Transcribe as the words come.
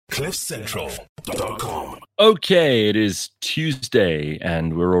CliffCentral.com. Okay, it is Tuesday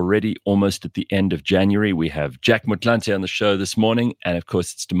and we're already almost at the end of January. We have Jack Motlanthe on the show this morning. And of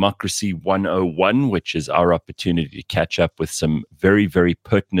course, it's Democracy 101, which is our opportunity to catch up with some very, very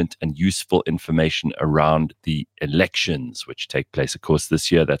pertinent and useful information around the elections, which take place, of course,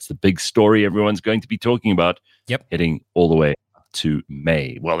 this year. That's the big story everyone's going to be talking about. Yep. Heading all the way up to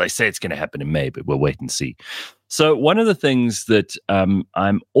May. Well, they say it's going to happen in May, but we'll wait and see. So one of the things that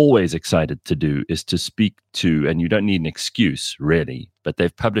I'm always excited to do is to speak to, and you don't need an excuse, really, but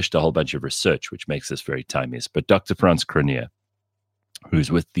they've published a whole bunch of research, which makes this very timeless. But Dr. Frans Cronje, who's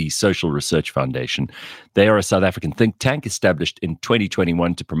with the Social Research Foundation, they are a South African think tank established in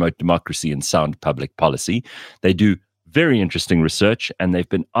 2021 to promote democracy and sound public policy. They do very interesting research, and they've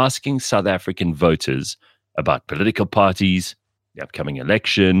been asking South African voters about political parties, the upcoming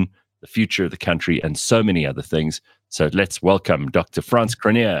election, the future of the country, and so many other things. So let's welcome Dr. Frans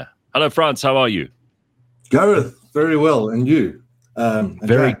Cronje. Hello, Frans. How are you? Gareth, very well. And you?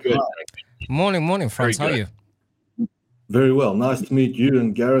 Very good. Morning, Frans. How are you? Very well. Nice to meet you.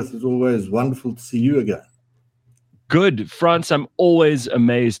 And Gareth, it's always wonderful to see you again. Good. Frans, I'm always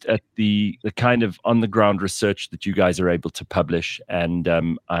amazed at the kind of on-the-ground research that you guys are able to publish. And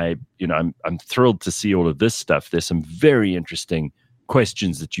I'm thrilled to see all of this stuff. There's some very interesting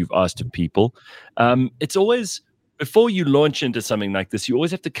questions that you've asked of people. It's always, before you launch into something like this, you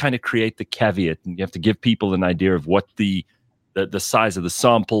always have to kind of create the caveat, and you have to give people an idea of what the size of the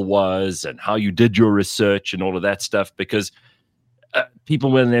sample was and how you did your research and all of that stuff, because people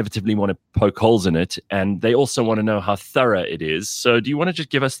will inevitably want to poke holes in it, and they also want to know how thorough it is. So do you want to just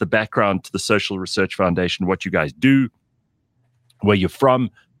give us the background to the Social Research Foundation, what you guys do, where you're from,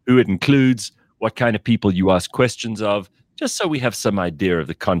 who it includes, what kind of people you ask questions of, just so we have some idea of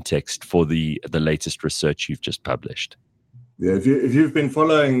the context for the latest research you've just published? Yeah, if you've been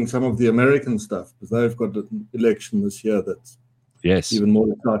following some of the American stuff, because they've got an election this year that's even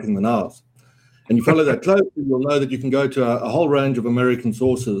more exciting than ours, and you follow that closely, you'll know that you can go to a whole range of American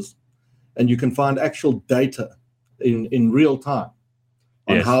sources and you can find actual data in real time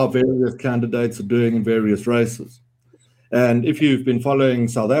on how various candidates are doing in various races. And if you've been following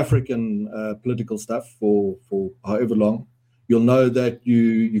South African political stuff for however long, you'll know that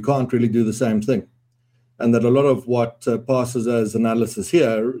you can't really do the same thing. And that a lot of what passes as analysis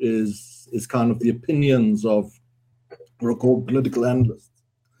here is kind of the opinions of what are called political analysts.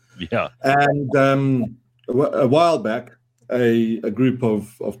 Yeah. And a while back, a group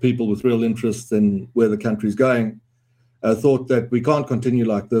of people with real interest in where the country's going thought that we can't continue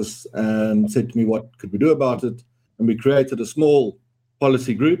like this, and said to me, what could we do about it? And we created a small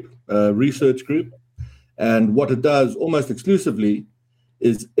policy group, research group. And what it does almost exclusively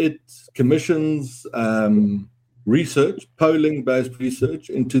is it commissions research, polling-based research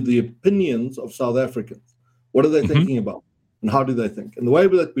into the opinions of South Africans. What are they thinking about? And how do they think? And the way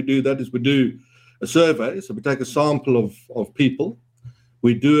that we do that is we do a survey. So we take a sample of people.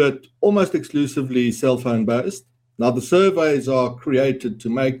 We do it almost exclusively cell phone-based. Now, the surveys are created to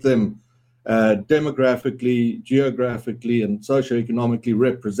make them demographically, geographically, and socioeconomically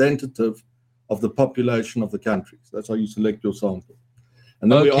representative of the population of the country. So that's how you select your sample.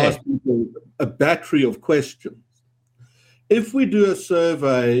 And then we ask people a battery of questions. If we do a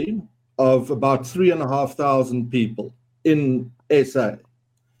survey of about 3,500 people in SA,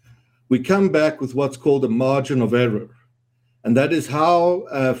 we come back with what's called a margin of error. And that is how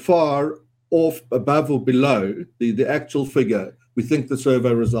far off, above or below the actual figure we think the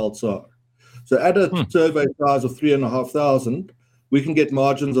survey results are. So at a survey size of 3,500, we can get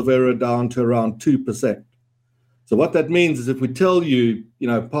margins of error down to around 2%. So what that means is if we tell you,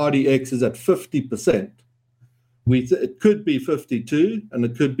 party X is at 50%, it could be 52 and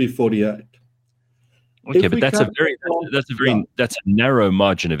it could be 48. Okay, but that's a narrow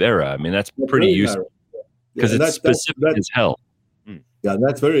margin of error. I mean, that's pretty useful because it's specific as hell. Yeah,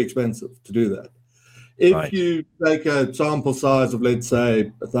 that's very expensive to do that. If you take a sample size of, let's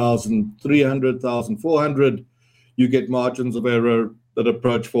say, 1,300, 1,400, you get margins of error that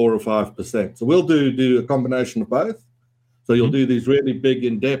approach 4 or 5%. So we'll do a combination of both. So you'll do these really big,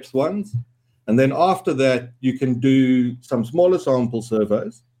 in-depth ones. And then after that, you can do some smaller sample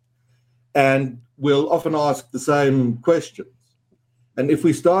surveys. And we'll often ask the same questions. And if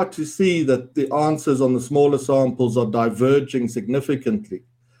we start to see that the answers on the smaller samples are diverging significantly,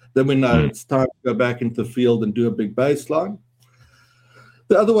 then we know it's time to go back into the field and do a big baseline.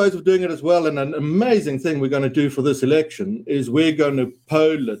 The other ways of doing it as well, and an amazing thing we're going to do for this election, is we're going to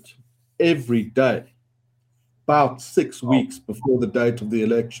poll it every day, about 6 weeks before the date of the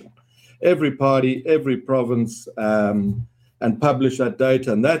election. Every party, every province, and and publish that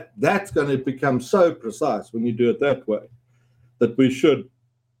data. And that's going to become so precise when you do it that way, that we should,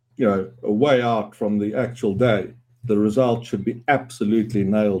 way out from the actual day, the result should be absolutely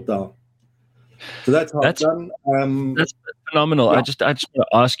nailed down. So that's how it's done. That's phenomenal. Yeah. I just want to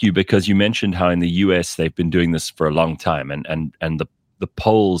ask you, because you mentioned how in the US they've been doing this for a long time, and the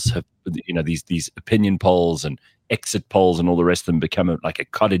polls have, these opinion polls and exit polls and all the rest of them become like a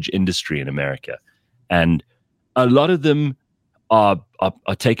cottage industry in America, and a lot of them are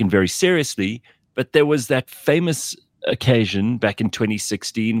taken very seriously. But there was that famous occasion back in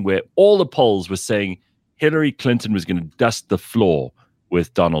 2016 where all the polls were saying Hillary Clinton was going to dust the floor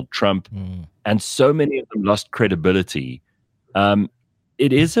with Donald Trump, and so many of them lost credibility.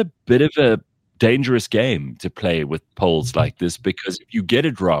 It is a bit of a dangerous game to play with polls like this, because if you get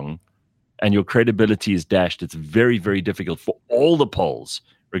it wrong and your credibility is dashed, it's very, very difficult for all the polls,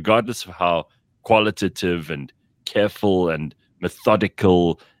 regardless of how qualitative and careful and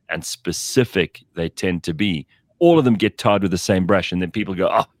methodical and specific they tend to be. All of them get tarred with the same brush, and then people go,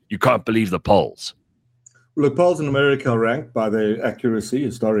 "Oh, you can't believe the polls." Look, polls in America are ranked by their accuracy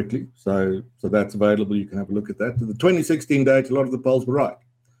historically, so that's available. You can have a look at that. The 2016 data, a lot of the polls were right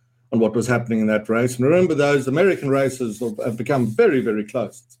on what was happening in that race. And remember, those American races have become very, very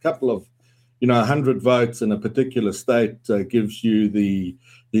close. It's a couple of, 100 votes in a particular state gives you the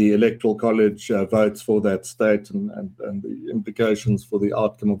electoral college votes for that state and the implications for the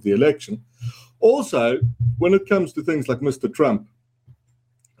outcome of the election. Also, when it comes to things like Mr. Trump,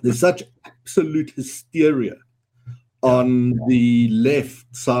 there's such absolute hysteria on the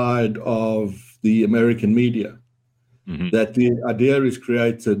left side of the American media that the idea is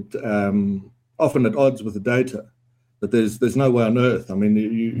created, often at odds with the data, that there's no way on earth. I mean,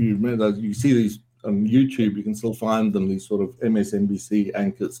 you see these on YouTube, you can still find them, these sort of MSNBC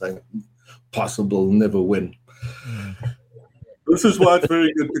anchors saying, "Possible, never win." This is why it's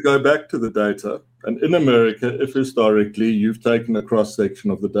very good to go back to the data. And in America, if historically you've taken a cross-section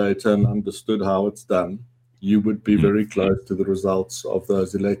of the data and understood how it's done, you would be very close to the results of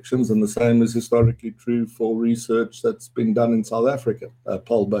those elections. And the same is historically true for research that's been done in South Africa,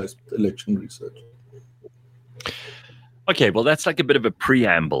 poll-based election research. Okay, well, that's like a bit of a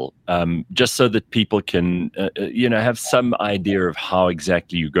preamble, just so that people can, have some idea of how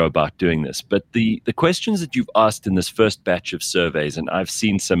exactly you go about doing this. But the questions that you've asked in this first batch of surveys, and I've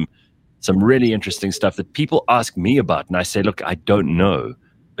seen some really interesting stuff that people ask me about, and I say, look, I don't know,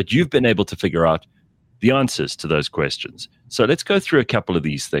 but you've been able to figure out the answers to those questions. So let's go through a couple of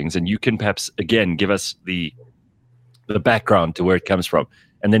these things, and you can perhaps, again, give us the background to where it comes from,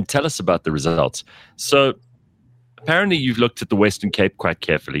 and then tell us about the results. So apparently you've looked at the Western Cape quite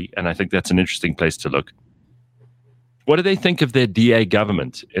carefully, and I think that's an interesting place to look. What do they think of their DA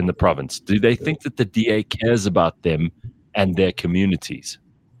government in the province? Do they think that the DA cares about them and their communities?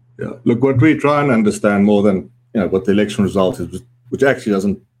 Yeah. Look, what we try and understand more than what the election result is, which actually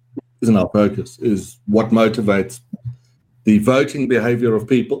isn't our focus, is what motivates the voting behavior of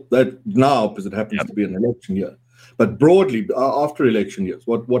people. That now, because it happens to be an election year, but broadly after election years,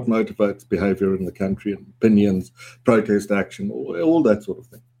 what motivates behavior in the country, and opinions, protest action, all that sort of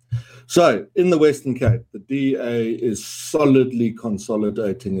thing. So in the Western Cape, the DA is solidly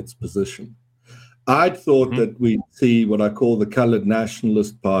consolidating its position. I'd thought that we'd see what I call the coloured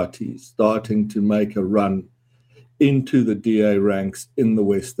nationalist parties starting to make a run into the DA ranks in the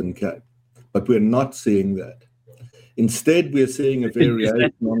Western Cape, but we're not seeing that. Instead, we're seeing a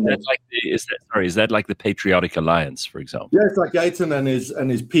variation on that. Is that like the Patriotic Alliance, for example? Yeah, it's like Gayton and his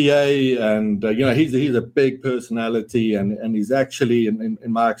PA, and he's a big personality, and he's actually, in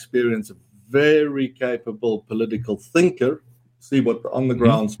my experience, a very capable political thinker. See what the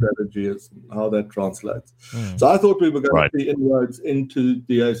on-the-ground strategy is and how that translates. So I thought we were going to see inroads into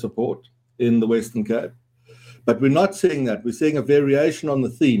DA support in the Western Cape, but we're not seeing that. We're seeing a variation on the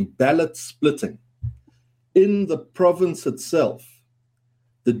theme, ballot splitting. In the province itself,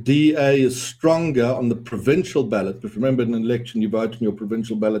 the DA is stronger on the provincial ballot, because remember, in an election, you vote on your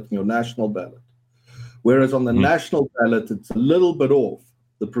provincial ballot and your national ballot. Whereas on the national ballot, it's a little bit off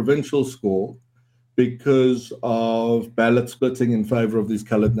the provincial score because of ballot splitting in favor of these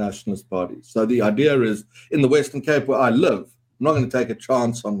coloured nationalist parties. So the idea is, in the Western Cape where I live, I'm not going to take a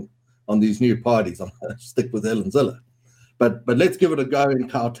chance on these new parties. I'm going to stick with Helen Zille. But let's give it a go in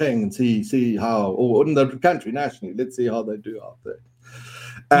Gauteng and see how, or in the country nationally, let's see how they do out there.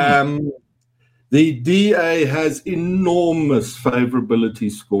 The DA has enormous favorability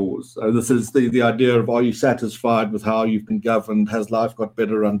scores. This is the idea of, are you satisfied with how you've been governed? Has life got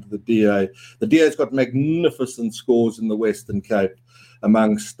better under the DA? The DA's got magnificent scores in the Western Cape.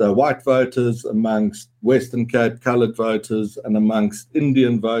 amongst white voters, amongst Western Cape coloured voters, and amongst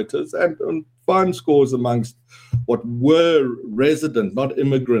Indian voters, and fine scores amongst what were resident, not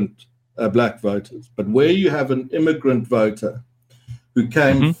immigrant, black voters. But where you have an immigrant voter who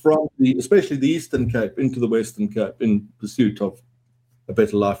came from especially the Eastern Cape into the Western Cape in pursuit of a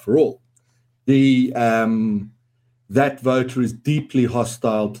better life for all, that voter is deeply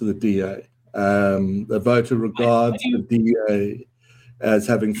hostile to the DA. The voter regards the DA as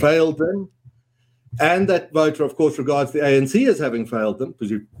having failed them, and that voter, of course, regards the ANC as having failed them, because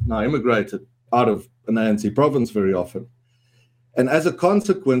you've now immigrated out of an ANC province very often. And as a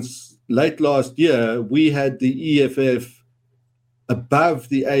consequence, late last year, we had the EFF above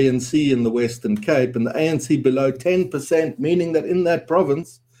the ANC in the Western Cape, and the ANC below 10%, meaning that in that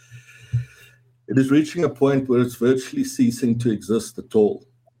province, it is reaching a point where it's virtually ceasing to exist at all.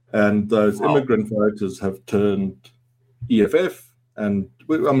 And those immigrant voters have turned EFF, and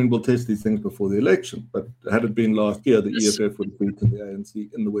we'll test these things before the election, but had it been last year, the EFF would have beaten the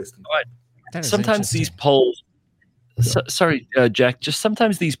ANC in the Western Cape. Sometimes these polls, Jack, just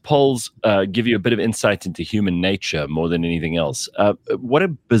sometimes these polls give you a bit of insight into human nature more than anything else. What a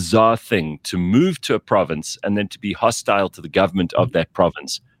bizarre thing to move to a province and then to be hostile to the government of that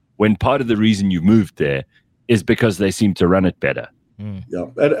province, when part of the reason you moved there is because they seem to run it better. Yeah,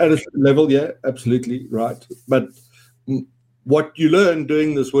 at a level, yeah, absolutely right. But what you learn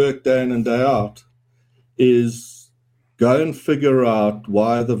doing this work day in and day out is go and figure out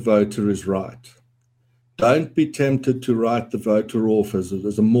why the voter is right. Don't be tempted to write the voter off as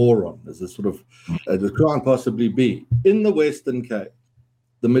a moron, as a sort of, it can't possibly be. In the Western Cape,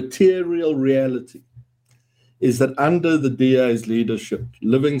 the material reality is that under the DA's leadership,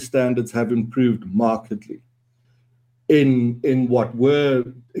 living standards have improved markedly. In what were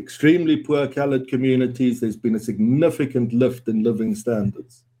extremely poor coloured communities, there's been a significant lift in living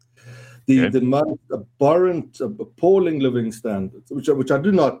standards. The most abhorrent, appalling living standards, which I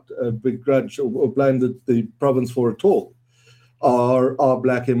do not begrudge or blame the province for at all, are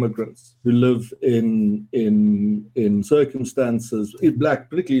black immigrants who live in circumstances, black,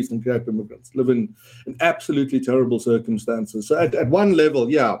 particularly Eastern Cape immigrants, live in absolutely terrible circumstances. So at one level,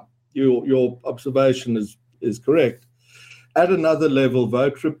 yeah, your observation is correct. At another level,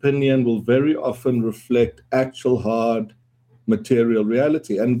 voter opinion will very often reflect actual hard material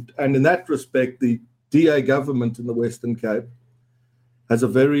reality. And in that respect, the DA government in the Western Cape has a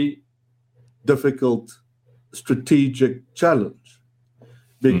very difficult strategic challenge,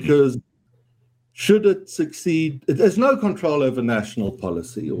 because should it succeed, it has no control over national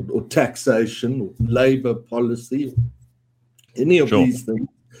policy or taxation or labor policy, or any of these things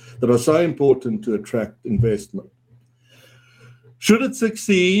that are so important to attract investment. Should it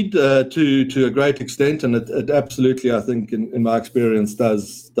succeed to a great extent, and it absolutely, I think, in my experience,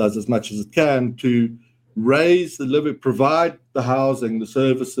 does as much as it can to raise the living, provide the housing, the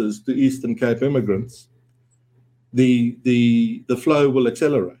services to Eastern Cape immigrants, the flow will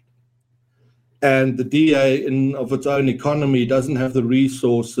accelerate. And the DA, of its own economy, doesn't have the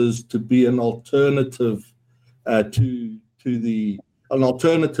resources to be an alternative an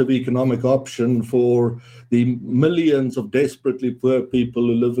alternative economic option for the millions of desperately poor people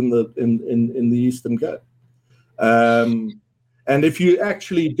who live in the Eastern Cape. And if you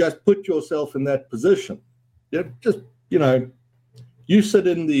actually just put yourself in that position, you sit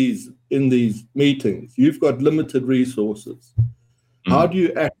in these meetings, you've got limited resources. How do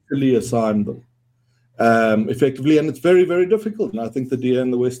you actually assign them effectively? And it's very, very difficult. And I think the DA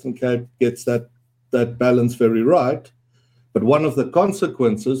in the Western Cape gets that balance very right. But one of the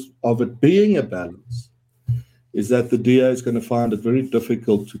consequences of it being a balance is that the DA is going to find it very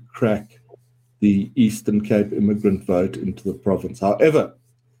difficult to crack the Eastern Cape immigrant vote into the province. However,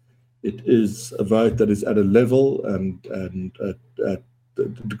 it is a vote that is at a level and at a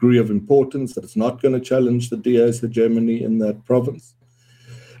degree of importance that it's not going to challenge the DA's hegemony in that province.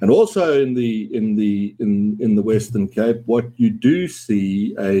 And also in the Western Cape, what you do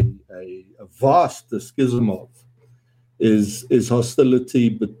see a vast schism of is hostility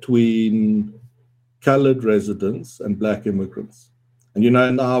between coloured residents and black immigrants. And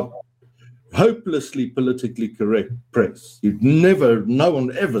now hopelessly politically correct press, no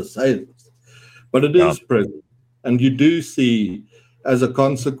one ever say this, but it is present. And you do see, as a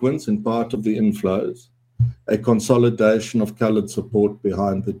consequence, in part of the inflows, a consolidation of coloured support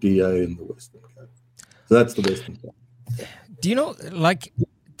behind the DA in the Western Cape. So that's the Western Cape. Do you know,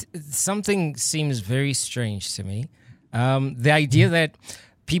 something seems very strange to me. The idea that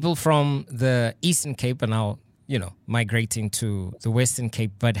people from the Eastern Cape are now, migrating to the Western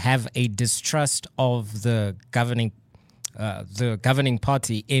Cape, but have a distrust of the governing the governing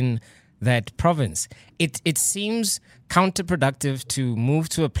party in that province. It seems counterproductive to move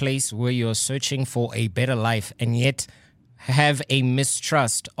to a place where you're searching for a better life and yet have a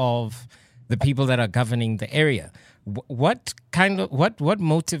mistrust of the people that are governing the area. What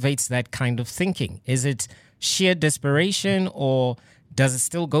motivates that kind of thinking? Is it sheer desperation, or does it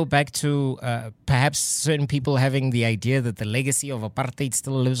still go back to perhaps certain people having the idea that the legacy of apartheid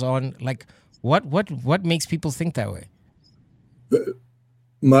still lives on? Like, what makes people think that way?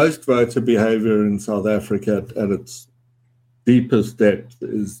 Most voter behavior in South Africa at its deepest depth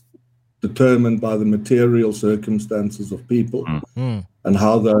is determined by the material circumstances of people and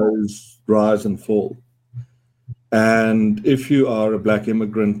how those rise and fall. And if you are a black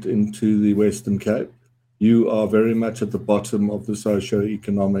immigrant into the Western Cape, you are very much at the bottom of the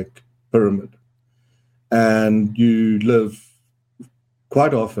socio-economic pyramid. And you live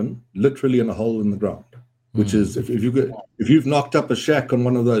quite often literally in a hole in the ground, which is if you've knocked up a shack on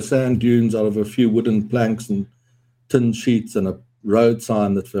one of those sand dunes out of a few wooden planks and tin sheets and a road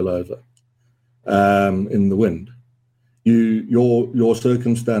sign that fell over in the wind, your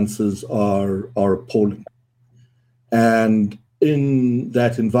circumstances are appalling. And in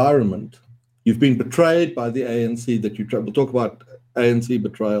that environment, you've been betrayed by the ANC that you try. We'll talk about ANC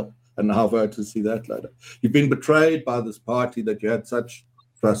betrayal and how voters see that later. You've been betrayed by this party that you had such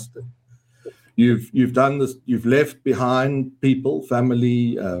trust in. You've done this. You've left behind people,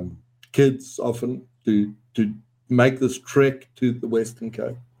 family, kids, often to make this trek to the Western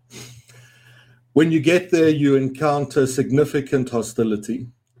Cape. When you get there, you encounter significant hostility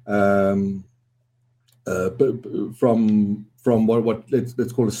from what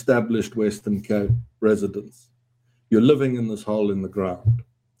let's call established Western Cape residents. You're living in this hole in the ground,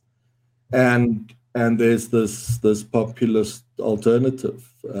 and there's this populist alternative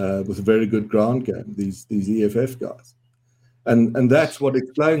with a very good ground game. These EFF guys, and that's what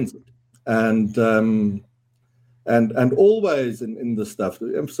explains it. And always in this stuff,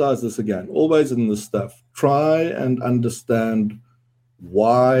 to emphasize this again, always in this stuff, try and understand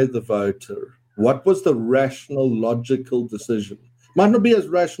why the voter. What was the rational, logical decision? Might not be as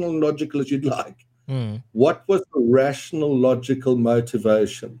rational and logical as you'd like. What was the rational, logical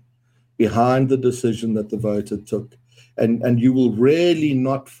motivation behind the decision that the voter took? And you will really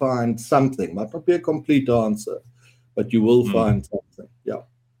not find something. Might not be a complete answer, but you will find something. Yeah.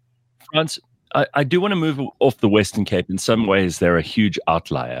 Frans, I do want to move off the Western Cape. In some ways, they're a huge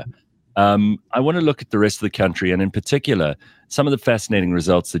outlier. I want to look at the rest of the country, and in particular, some of the fascinating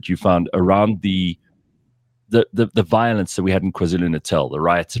results that you found around the violence that we had in KwaZulu-Natal, the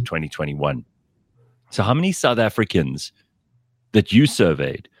riots of 2021. So how many South Africans that you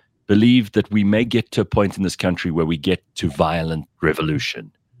surveyed believe that we may get to a point in this country where we get to violent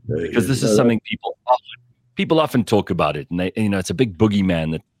revolution? Because this is something people often talk about it, and it's a big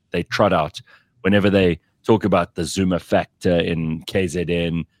boogeyman that they trot out whenever they talk about the Zuma factor in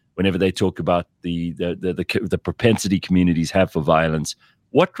KZN, whenever they talk about the propensity communities have for violence.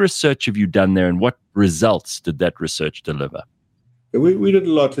 What research have you done there, and what results did that research deliver? We did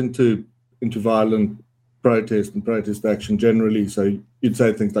a lot into violent protest and protest action generally. So you'd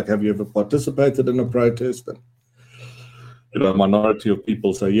say things like, have you ever participated in a protest? And a minority of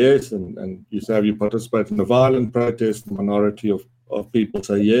people say yes. And you say, have you participated in a violent protest? A minority of people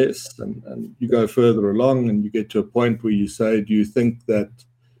say yes. And you go further along and you get to a point where you say, do you think that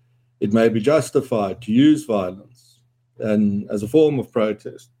it may be justified to use violence and as a form of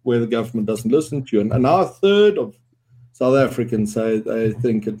protest where the government doesn't listen to you? And now a third of South Africans say they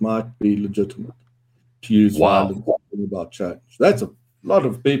think it might be legitimate to use violence about change. That's a lot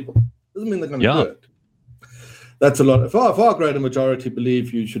of people. Doesn't mean they're going to do it. That's a lot. A far greater majority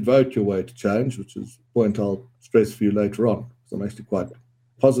believe you should vote your way to change, which is a point I'll stress for you later on, because I'm actually quite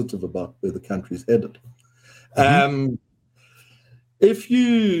positive about where the country's headed. So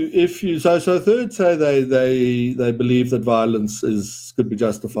third say they believe that violence could be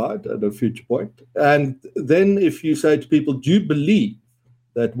justified at a future point. And then if you say to people, do you believe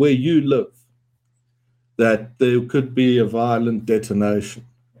that where you live, that there could be a violent detonation,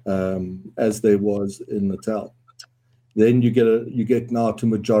 as there was in Natal, then you get now to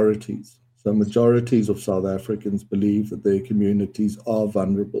majorities. So majorities of South Africans believe that their communities are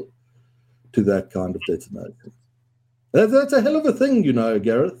vulnerable to that kind of detonation. That's a hell of a thing,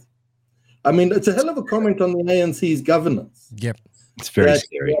 Gareth. I mean, it's a hell of a comment on the ANC's governance. Yep. It's very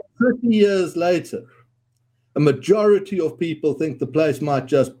scary. 30 years later, a majority of people think the place might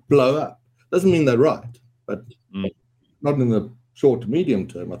just blow up. Doesn't mean they're right, but not in the short to medium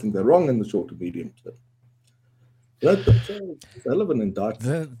term. I think they're wrong in the short to medium term. That's relevant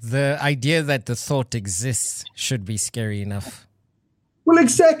indictment. The idea that the thought exists should be scary enough. Well,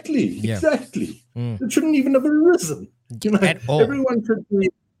 exactly. It shouldn't even have arisen. At all.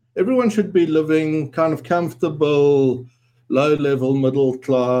 Everyone should be living kind of comfortable, low-level, middle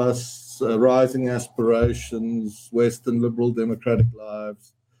class, rising aspirations, Western liberal democratic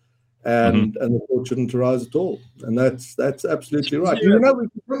lives, and the thought shouldn't arise at all. And that's absolutely right. We've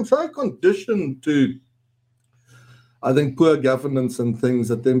been so conditioned to, I think, poor governance and things,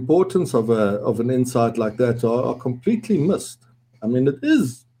 that the importance of an insight like that are completely missed. I mean, it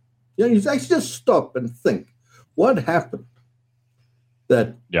is. You actually just stop and think, what happened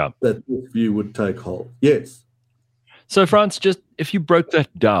that this view would take hold? Yes. So, Frans, just if you broke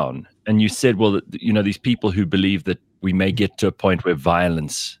that down and you said, well, these people who believe that we may get to a point where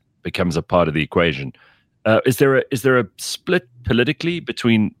violence becomes a part of the equation, is there a split politically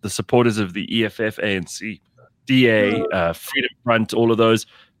between the supporters of the EFF, ANC, DA, Freedom Front, all of those?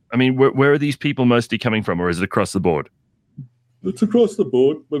 I mean, where are these people mostly coming from, or is it across the board? It's across the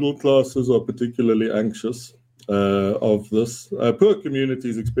board. Middle classes are particularly anxious of this. Poor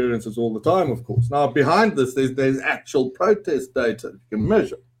communities experience this all the time, of course. Now, behind this, there's actual protest data you can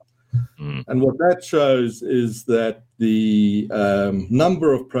measure. And what that shows is that the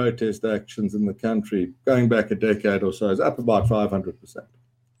number of protest actions in the country, going back a decade or so, is up about 500%.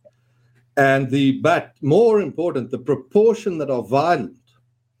 But more important, the proportion that are violent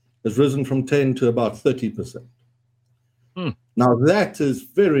has risen from 10 to about 30%. Now, that is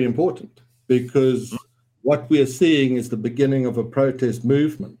very important, because what we are seeing is the beginning of a protest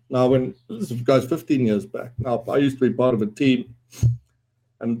movement. Now, when this goes 15 years back, now I used to be part of a team,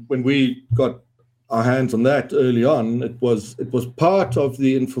 and when we got our hands on that early on, it was part of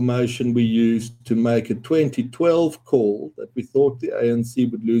the information we used to make a 2012 call that we thought the ANC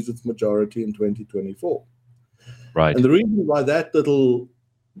would lose its majority in 2024. Right. And the reason why that little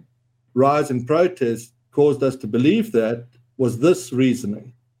rise in protest caused us to believe that was this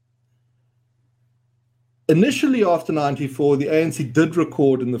reasoning. Initially, after 94, the ANC did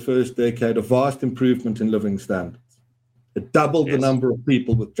record in the first decade a vast improvement in living standards. It doubled the number of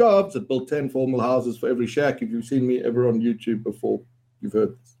people with jobs. It built 10 formal houses for every shack. If you've seen me ever on YouTube before, you've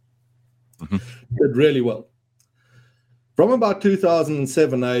heard this. It did really well. From about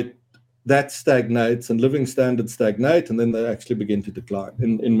 2007-8, that stagnates, and living standards stagnate, and then they actually begin to decline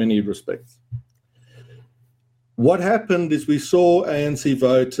in many respects. What happened is we saw ANC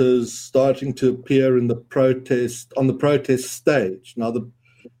voters starting to appear on the protest stage. Now,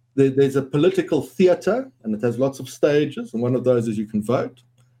 there's a political theater, and it has lots of stages, and one of those is you can vote,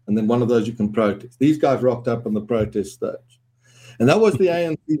 and then one of those you can protest. These guys rocked up on the protest stage. And that was the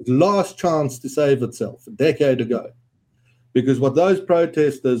ANC's last chance to save itself a decade ago. Because what those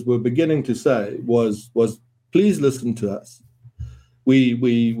protesters were beginning to say was please listen to us. We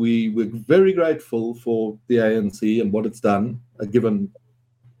were very grateful for the ANC and what it's done, given,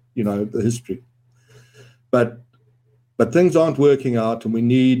 the history. But things aren't working out, and we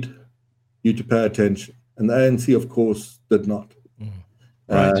need you to pay attention. And the ANC, of course, did not.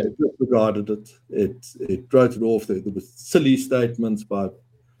 Right. It disregarded it. It wrote it off. There were silly statements by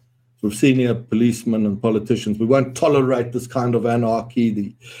senior policemen and politicians. We won't tolerate this kind of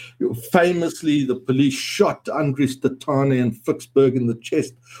anarchy. Famously, the police shot Andries Tatane in Vicksburg in the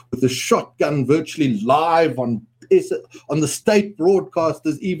chest with a shotgun virtually live on the state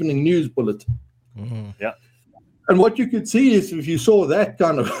broadcaster's evening news bulletin. Yeah. And what you could see is, if you saw that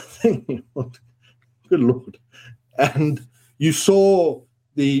kind of thing, good Lord, and you saw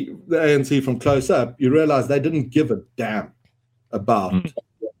the ANC from close up, you realize they didn't give a damn about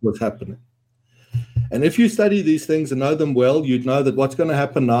what was happening. And if you study these things and know them well, you'd know that what's going to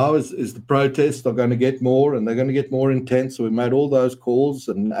happen now is the protests are going to get more, and they're going to get more intense. So we made all those calls,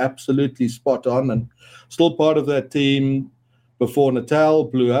 and absolutely spot on, and still part of that team before Natal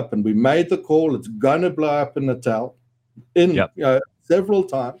blew up, and we made the call. It's going to blow up in Natal several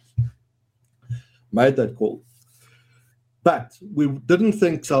times. Made that call. But we didn't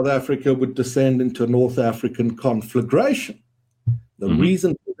think South Africa would descend into a North African conflagration. The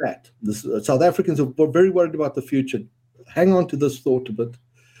reason for that, South Africans are very worried about the future. Hang on to this thought a bit.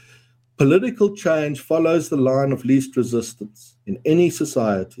 Political change follows the line of least resistance in any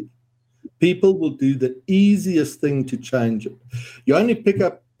society. People will do the easiest thing to change it. You only pick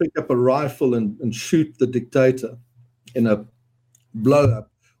up a rifle and shoot the dictator in a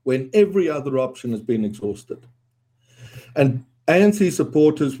blow-up when every other option has been exhausted. And ANC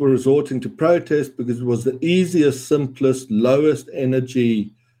supporters were resorting to protest because it was the easiest, simplest, lowest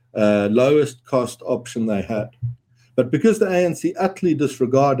energy, lowest cost option they had. But because the ANC utterly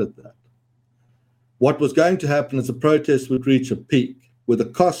disregarded that, what was going to happen is the protest would reach a peak where the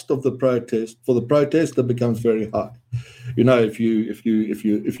cost of the protest for the protester becomes very high. You know, if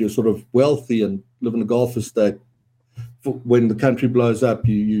you're sort of wealthy and live in a Gulf estate, when the country blows up,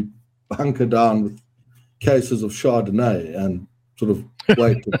 you hunker down with cases of Chardonnay and sort of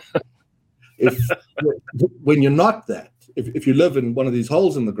wait. When you're not that, if you live in one of these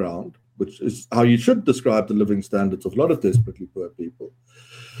holes in the ground, which is how you should describe the living standards of a lot of desperately poor people,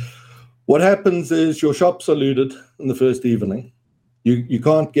 what happens is your shops are looted in the first evening. You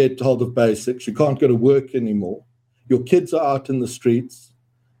can't get hold of basics. You can't go to work anymore. Your kids are out in the streets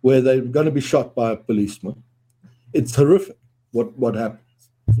where they're going to be shot by a policeman. It's horrific what happens.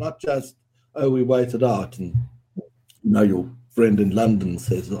 It's not just, oh, we waited out and, you know, your friend in London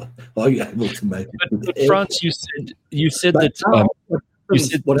says, are you able to make it? But Frans, you said that...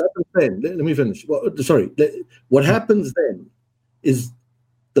 what happens then, let me finish. What happens then is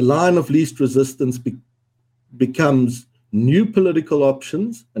the line of least resistance becomes new political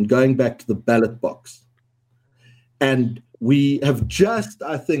options and going back to the ballot box. And we have just,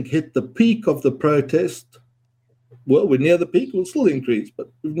 I think, hit the peak of the protest. Well, we're near the peak. We'll still increase,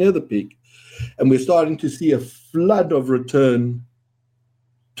 but we're near the peak. And we're starting to see a flood of return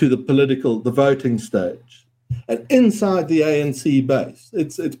to the voting stage. And inside the ANC base,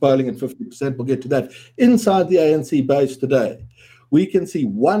 it's polling at 50%. We'll get to that. Inside the ANC base today, we can see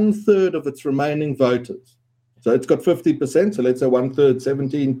 1/3 of its remaining voters. So it's got 50%. So let's say 1/3,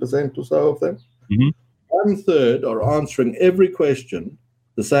 17% or so of them. Mm-hmm. 1/3 are answering every question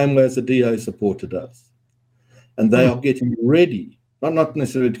the same way as the DA supporter does. And they are getting ready, not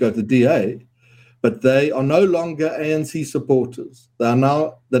necessarily to go to the DA, but they are no longer ANC supporters. They're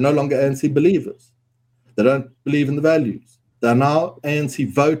no longer ANC believers. They don't believe in the values. They're now ANC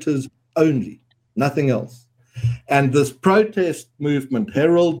voters only, nothing else. And this protest movement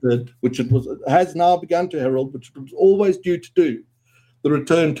heralded, which has now begun to herald, which it was always due to do, the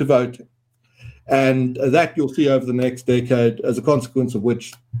return to voting. And that you'll see over the next decade, as a consequence of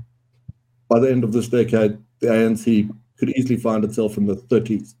which, by the end of this decade, the ANC could easily find itself in the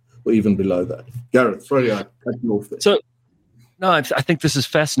 30s or even below that. Gareth, sorry, I cut you off there. So, no, I think this is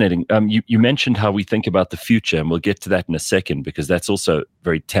fascinating. You mentioned how we think about the future, and we'll get to that in a second, because that's also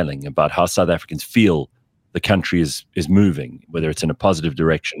very telling about how South Africans feel the country is moving, whether it's in a positive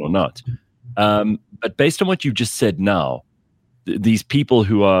direction or not. But based on what you just said now, these people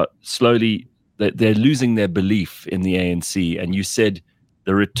who are slowly, they're losing their belief in the ANC, and you said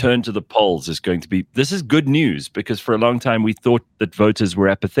the return to the polls is going to be, this is good news, because for a long time we thought that voters were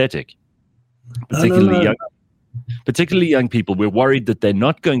apathetic, particularly young people. We're worried that they're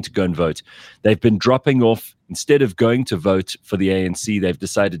not going to go and vote. They've been dropping off. Instead of going to vote for the ANC, they've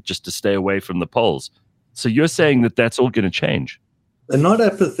decided just to stay away from the polls. So you're saying that that's all going to change? They're not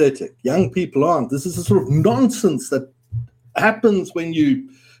apathetic. Young people aren't. This is the sort of nonsense that happens when you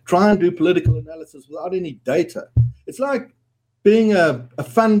try and do political analysis without any data. It's like being a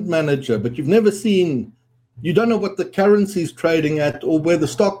fund manager, but you've never seen, you don't know what the currency is trading at, or where the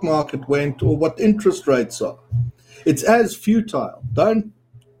stock market went, or what interest rates are. It's as futile.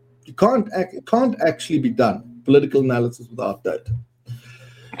 It can't actually be done, political analysis without data.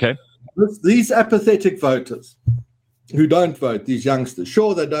 Okay. These apathetic voters who don't vote, these youngsters,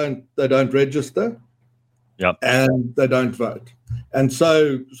 sure, they don't register, yep, and they don't vote. And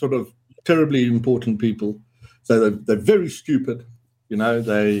so sort of terribly important people, so they're very stupid, you know,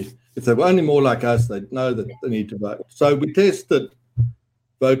 if they were only more like us, they'd know that they need to vote. So we tested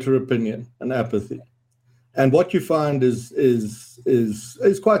voter opinion and apathy. And what you find is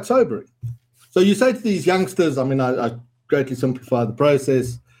quite sobering. So you say to these youngsters, I mean, I greatly simplify the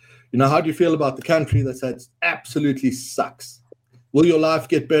process, you know, how do you feel about the country? They say it absolutely sucks. Will your life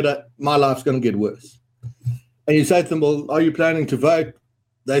get better? My life's going to get worse. And you say to them, well, are you planning to vote?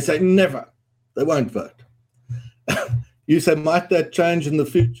 They say never. They won't vote. You say, might that change in the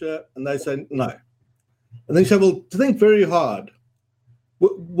future? And they say no. And then you say, well, to think very hard,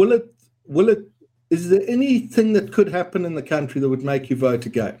 is there anything that could happen in the country that would make you vote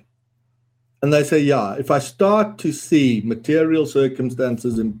again? And they say, yeah, if I start to see material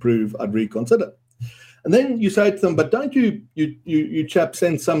circumstances improve, I'd reconsider. And then you say to them, but don't you chaps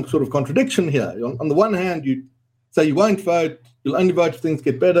sense some sort of contradiction here? On the one hand, you say you won't vote, you'll only vote if things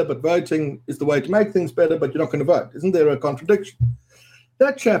get better, but voting is the way to make things better, but you're not going to vote. Isn't there a contradiction?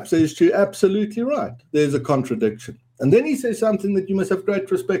 That chap says to you, absolutely right, there's a contradiction. And then he says something that you must have great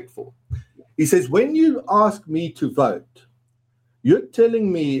respect for. He says, when you ask me to vote, you're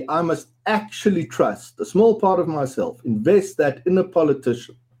telling me I must actually trust a small part of myself, invest that in a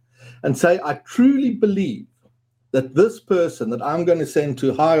politician, and say, I truly believe that this person that I'm going to send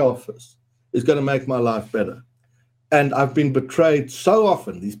to high office is going to make my life better. And I've been betrayed so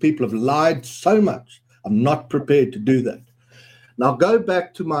often. These people have lied so much. I'm not prepared to do that. Now, go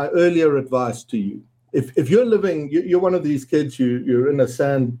back to my earlier advice to you. If you're living, you're one of these kids, you're in a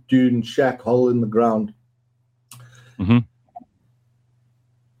sand dune shack hole in the ground. Mm-hmm.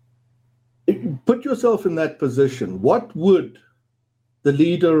 Put yourself in that position. What would the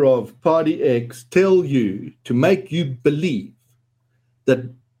leader of Party X tell you to make you believe that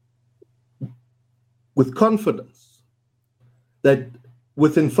with confidence that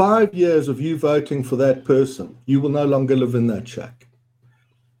within 5 years of you voting for that person, you will no longer live in that shack?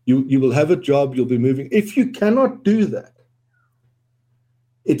 You will have a job, you'll be moving. If you cannot do that,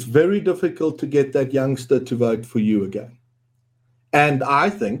 it's very difficult to get that youngster to vote for you again. And I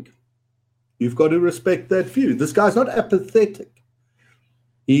think you've got to respect that view. This guy's not apathetic.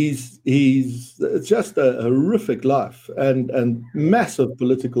 It's just a horrific life and massive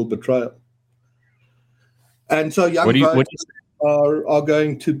political betrayal. And so young voters are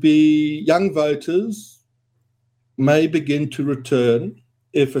going to be, young voters may begin to return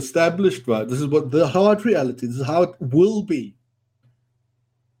if established voters, this is what the hard reality, this is how it will be.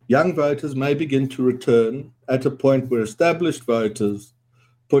 Young voters may begin to return at a point where established voters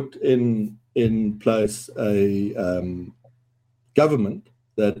put in place a government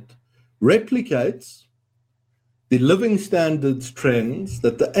that replicates the living standards trends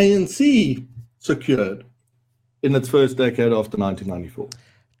that the ANC secured in its first decade after 1994.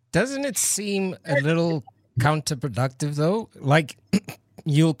 Doesn't it seem a little counterproductive, though? Like,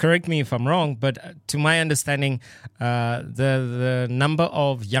 you'll correct me if I'm wrong, but to my understanding, the number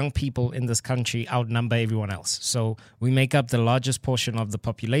of young people in this country outnumber everyone else. So we make up the largest portion of the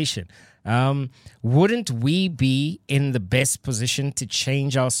population. Wouldn't we be in the best position to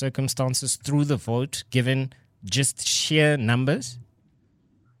change our circumstances through the vote, given just sheer numbers?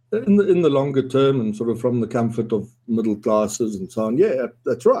 In the longer term and sort of from the comfort of middle classes and so on, yeah,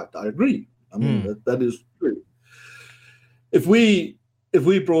 that's right. I agree. I mean, that is true. If we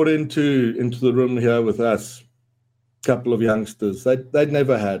brought into the room here with us a couple of youngsters, they'd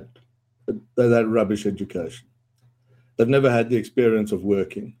never had that rubbish education. They've never had the experience of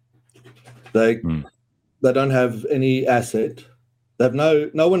working. They don't have any asset. They have no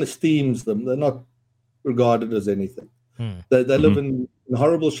one esteems them. They're not regarded as anything. They live in a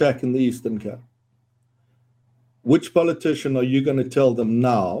horrible shack in the Eastern Cape. Which politician are you going to tell them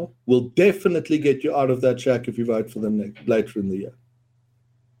now will definitely get you out of that shack if you vote for them later in the year?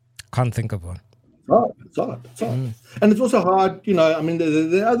 Can't think of one. It's hard. And it's also hard, I mean,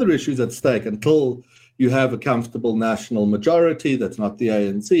 there are other issues at stake. Until you have a comfortable national majority that's not the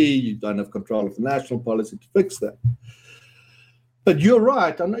ANC, you don't have control of the national policy to fix that. But you're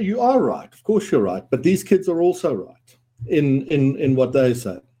right. I know you are right. Of course you're right. But these kids are also right in what they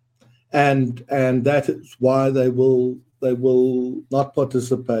say. And that is why they will not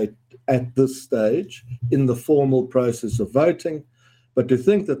participate at this stage in the formal process of voting. But to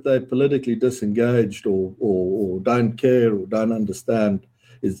think that they're politically disengaged or don't care or don't understand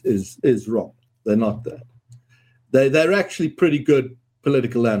is wrong. They're not that. They're actually pretty good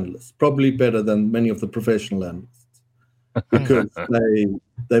political analysts, probably better than many of the professional analysts, because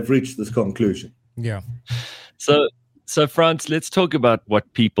they've reached this conclusion. Yeah. So Frans, let's talk about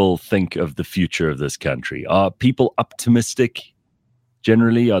what people think of the future of this country. Are people optimistic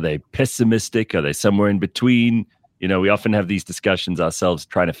generally? Are they pessimistic? Are they somewhere in between? We often have these discussions ourselves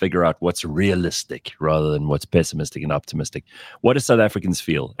trying to figure out what's realistic rather than what's pessimistic and optimistic. What do South Africans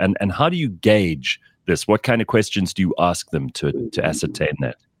feel? And how do you gauge this? What kind of questions do you ask them to ascertain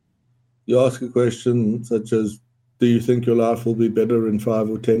that? You ask a question such as, do you think your life will be better in 5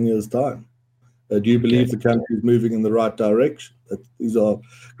 or 10 years' time? Do you believe the country is moving in the right direction? These are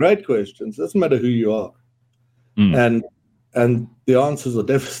great questions. It doesn't matter who you are. And the answers are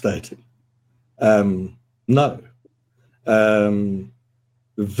devastating. No.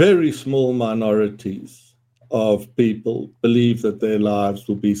 Very small minorities of people believe that their lives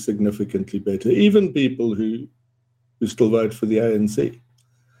will be significantly better. Even people who still vote for the ANC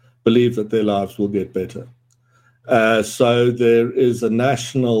believe that their lives will get better. So there is a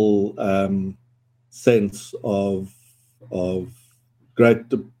national sense of Great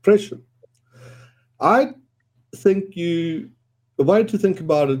Depression. I think the way to think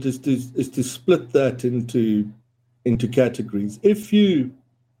about it is to split that into categories. If you're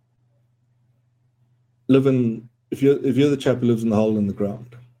the chap who lives in the hole in the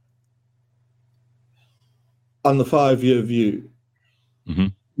ground, on the 5-year view,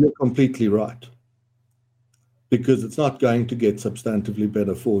 you're completely right, because it's not going to get substantively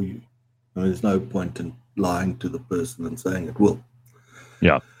better for you. I mean, there's no point in lying to the person and saying it will.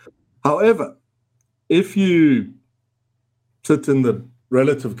 Yeah. However, if you sit in the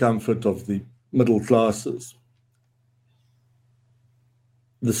relative comfort of the middle classes,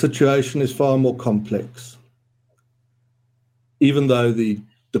 the situation is far more complex, even though the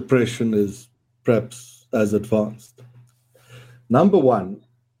depression is perhaps as advanced. Number one,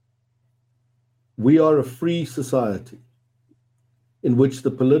 we are a free society in which the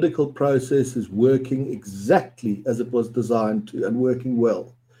political process is working exactly as it was designed to and working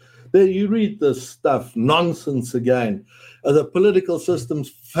well. There you read this stuff, nonsense again. The political system's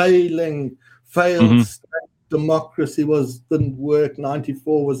failed, democracy didn't work,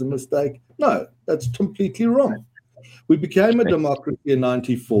 94 was a mistake. No, that's completely wrong. We became a democracy in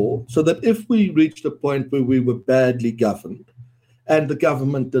 94 so that if we reached a point where we were badly governed and the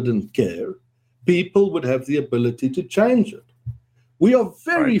government didn't care, people would have the ability to change it. We are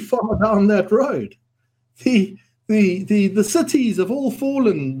very far down that road. The cities have all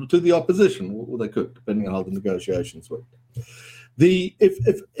fallen to the opposition, or they could, depending on how the negotiations went.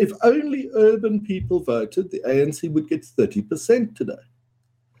 If only urban people voted, the ANC would get 30% today.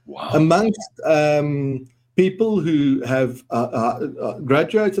 Wow. Amongst people who have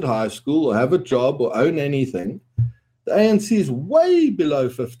graduated high school or have a job or own anything, the ANC is way below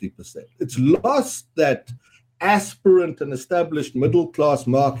 50%. It's lost that aspirant and established middle-class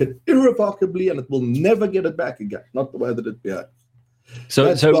market irrevocably, and it will never get it back again, not the way that it behaves.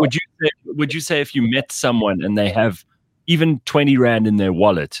 So would you say if you met someone and they have even 20 Rand in their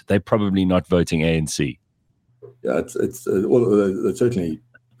wallet, they're probably not voting ANC? Yeah, it's certainly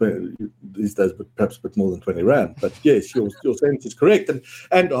these days, but perhaps a bit more than 20 Rand. But yes, your sense is correct,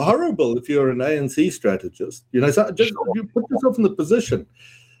 and horrible if you're an ANC strategist. So just you put yourself in the position,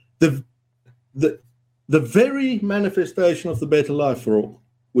 the very manifestation of the better life for all,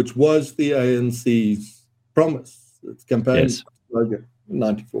 which was the ANC's promise, its campaign slogan in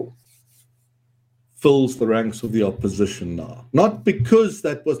 94, fills the ranks of the opposition now. Not because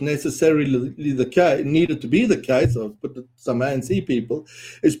that was necessarily the case, needed to be the case, I've put some ANC people,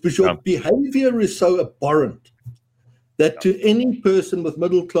 it's because your behavior is so abhorrent that to any person with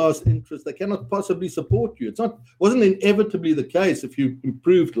middle-class interests, they cannot possibly support you. Wasn't inevitably the case. If you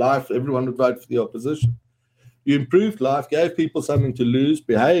improved life, everyone would vote for the opposition. You improved life, gave people something to lose,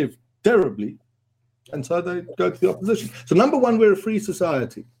 behaved terribly, and so they go to the opposition. So number one, we're a free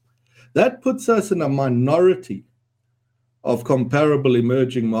society. That puts us in a minority of comparable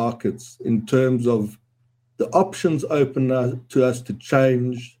emerging markets in terms of the options open to us to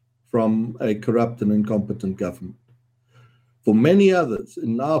change from a corrupt and incompetent government. For many others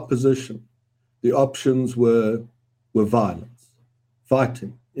in our position, the options were violence,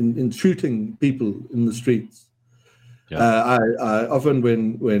 fighting, in shooting people in the streets. I often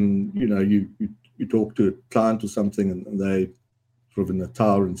when you talk to a client or something and they sort of in a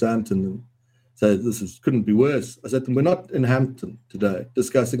tower in Sandton and say couldn't be worse. I said to them, we're not in Hampton today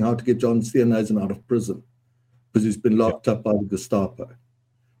discussing how to get John Steenhuisen out of prison because he's been locked up by the Gestapo.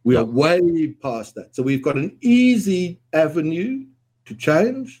 We are way past that. So we've got an easy avenue to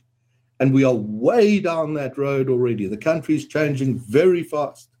change, and we are way down that road already. The country's changing very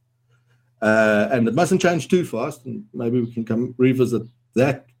fast. And it mustn't change too fast, and maybe we can revisit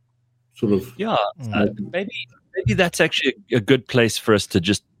that sort of. Maybe that's actually a good place for us to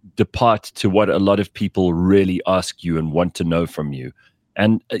just depart to what a lot of people really ask you and want to know from you.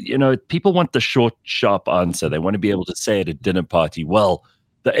 And, people want the short, sharp answer. They want to be able to say at a dinner party, well,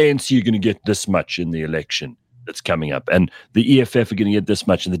 the ANC are going to get this much in the election that's coming up, and the EFF are going to get this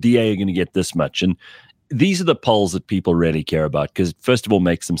much, and the DA are going to get this much. And these are the polls that people really care about because, first of all,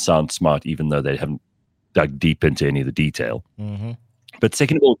 makes them sound smart, even though they haven't dug deep into any of the detail. Mm-hmm. But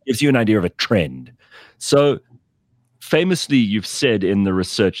second of all, it gives you an idea of a trend. So famously, you've said in the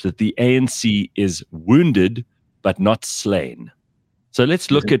research that the ANC is wounded but not slain. So let's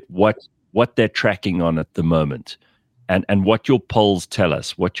look at what they're tracking on at the moment and what your polls tell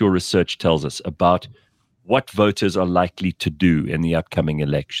us, what your research tells us about what voters are likely to do in the upcoming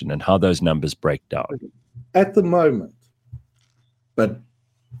election and how those numbers break down. At the moment, but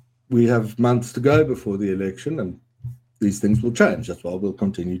we have months to go before the election and these things will change. That's why we'll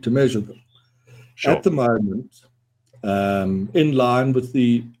continue to measure them. Sure. At the moment, in line with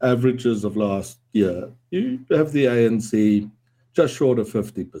the averages of last year, you have the ANC just short of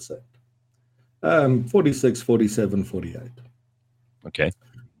 50%, 46, 47, 48. Okay.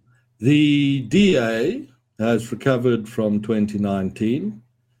 The DA has recovered from 2019,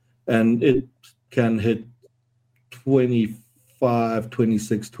 and it can hit 25,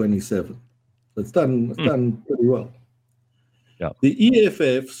 26, 27. It's done pretty well. Yeah. The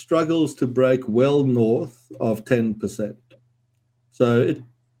EFF struggles to break well north of 10%. So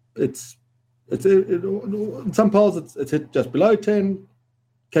in some polls it's hit just below 10,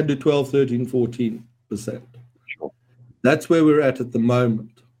 can do 12, 13, 14%. Sure. That's where we're at the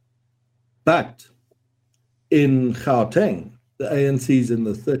moment. But in Gauteng, the ANC's in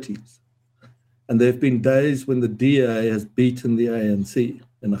the 30s. And there have been days when the DA has beaten the ANC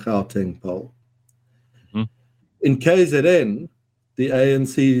in a Gauteng poll. Mm. In KZN, the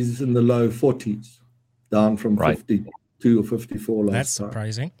ANC's in the low 40s, down from 52 or 54 last time. That's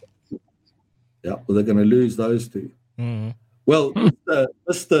surprising. Yeah, well, they're going to lose those two. Mm-hmm. Well,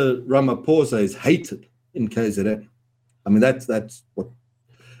 Mr. Ramaphosa is hated in KZN. I mean, that's what...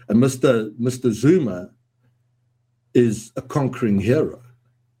 And Mr. Zuma is a conquering hero.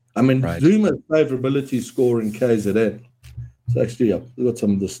 I mean, Zuma's favorability score in KZN, it's actually, I've got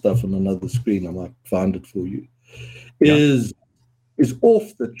some of this stuff on another screen, I might find it for you, is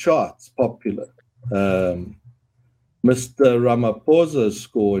off the charts popular. Mr. Ramaphosa's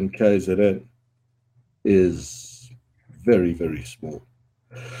score in KZN is very, very small.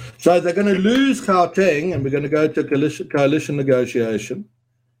 So they're going to lose Gauteng, and we're going to go to coalition negotiation,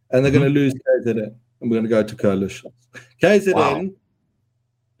 and they're going to lose KZN, and we're going to go to coalitions. KZN,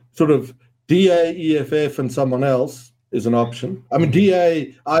 sort of DA, EFF, and someone else is an option. I mean,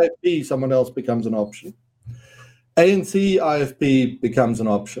 DA, IFP, someone else becomes an option. ANC, IFP becomes an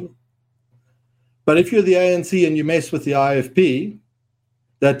option. But if you're the ANC and you mess with the IFP,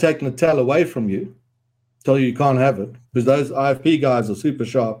 they'll take Natal away from you, tell you can't have it, because those IFP guys are super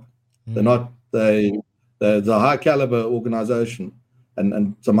sharp. They're a high caliber organization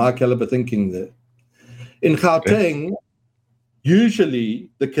and some high caliber thinking there. In Gauteng, usually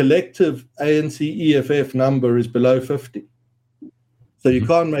the collective ANC EFF number is below 50. So you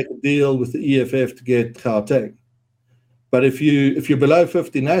can't make a deal with the EFF to get Gauteng. But if you're below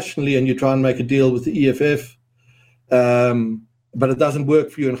 50 nationally and you try and make a deal with the EFF, but it doesn't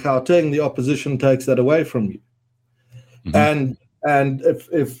work for you in Gauteng, the opposition takes that away from you. Mm-hmm. And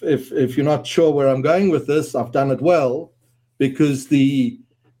if you're not sure where I'm going with this, I've done it well, because the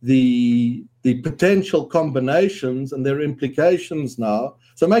potential combinations and their implications now.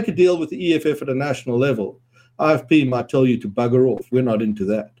 So make a deal with the EFF at a national level. IFP might tell you to bugger off. We're not into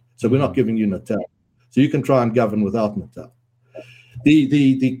that. So we're not giving you Natal. So you can try and govern without Natal.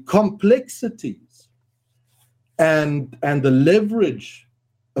 The complexities and the leverage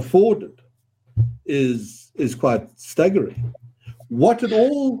afforded is quite staggering. What it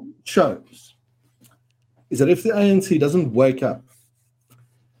all shows is that if the ANC doesn't wake up,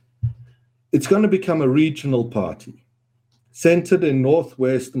 it's going to become a regional party centered in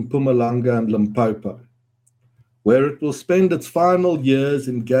Northwest and Mpumalanga and Limpopo, where it will spend its final years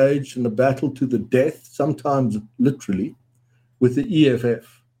engaged in a battle to the death, sometimes literally, with the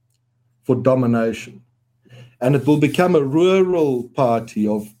EFF for domination. And it will become a rural party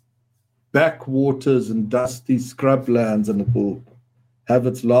of backwaters and dusty scrublands, and it will have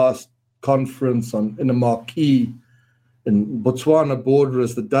its last conference in a marquee in Botswana border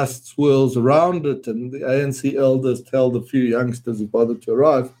as the dust swirls around it, and the ANC elders tell the few youngsters who bothered to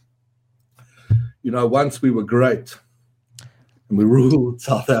arrive, once we were great and we ruled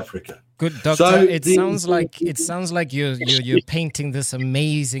South Africa. Good, Doctor. So it sounds like you're painting this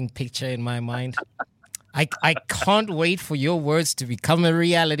amazing picture in my mind. I can't wait for your words to become a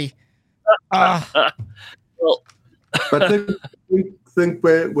reality. But think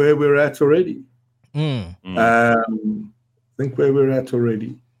where we're at already. Think where we're at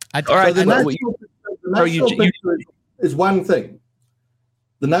already. All right. So the national picture is one thing.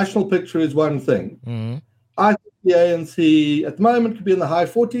 The national picture is one thing. Mm-hmm. I think the ANC at the moment could be in the high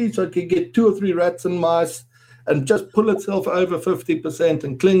 40s, so it could get 2 or 3 rats and mice and just pull itself over 50%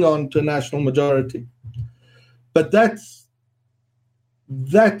 and cling on to a national majority. But that's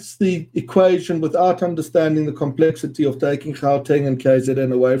the equation without understanding the complexity of taking Gauteng and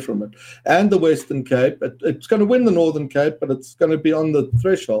KZN away from it. And the Western Cape, it's going to win the Northern Cape, but it's going to be on the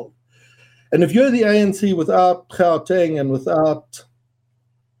threshold. And if you're the ANC without Gauteng and without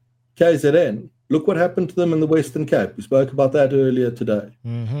KZN, look what happened to them in the Western Cape. We spoke about that earlier today,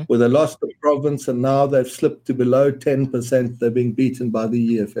 where they lost the province and now they've slipped to below 10%. They're being beaten by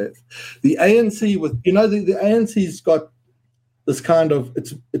the EFF. The ANC, the ANC's got this kind of,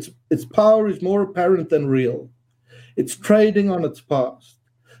 its power is more apparent than real. It's trading on its past.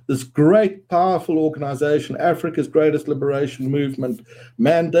 This great, powerful organization, Africa's greatest liberation movement,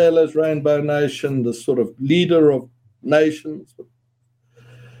 Mandela's Rainbow Nation, the sort of leader of nations.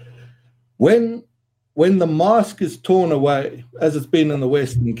 When the mask is torn away, as it's been in the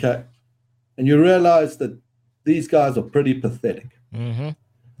Western Cape, and you realize that these guys are pretty pathetic. Mm-hmm.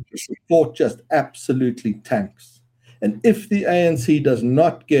 The support just absolutely tanks. And if the ANC does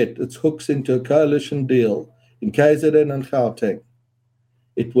not get its hooks into a coalition deal in KZN and Gauteng,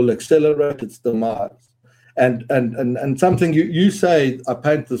 it will accelerate its demise. And something you say, I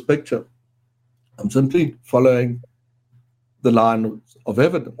paint this picture. I'm simply following the line of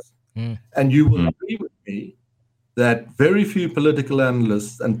evidence. And you will agree with me that very few political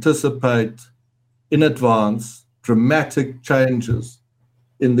analysts anticipate in advance dramatic changes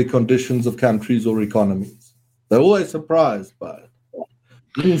in the conditions of countries or economies. They're always surprised by it.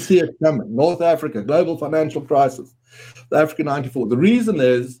 Didn't see it coming. North Africa, global financial crisis, the Africa 94. The reason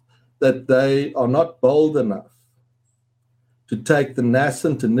is that they are not bold enough to take the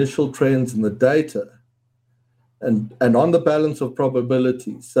nascent initial trends in the data and on the balance of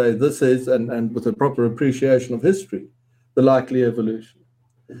probability, say this is, and with a proper appreciation of history, the likely evolution.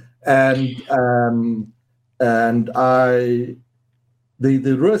 And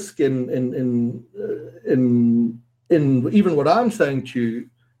the risk in even what I'm saying to you,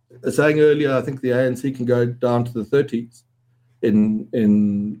 saying earlier, I think the ANC can go down to the 30s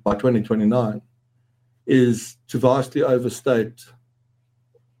by 2029, is to vastly overstate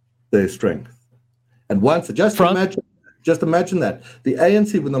their strength. And once, just imagine that the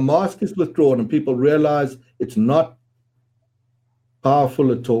ANC, when the mask is withdrawn and people realize it's not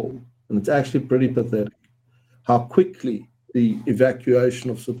powerful at all, and it's actually pretty pathetic, how quickly the evacuation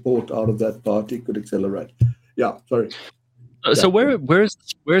of support out of that party could accelerate. Yeah, sorry. So where's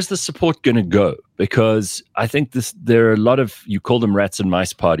the support going to go? Because I think there are a lot of, you call them rats and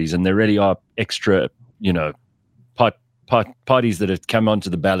mice parties, and there really are extra, parties that have come onto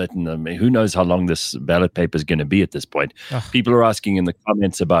the ballot, and who knows how long this ballot paper is going to be at this point. People are asking in the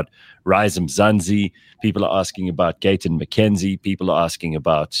comments about Rise Mzansi. People are asking about Gayton McKenzie. People are asking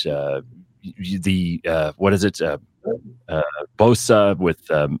about Bosa with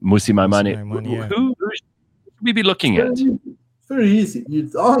Musi Maimane. Who should we be looking at? Very easy.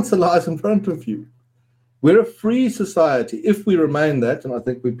 The answer lies in front of you. We're a free society. If we remain that, and I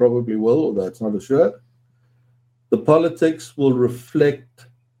think we probably will, although it's not assured, the politics will reflect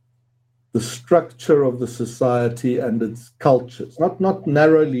the structure of the society and its cultures, not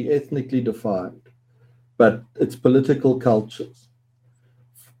narrowly ethnically defined, but its political cultures.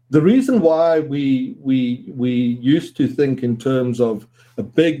 The reason why we used to think in terms of a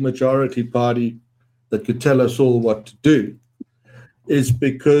big majority party that could tell us all what to do is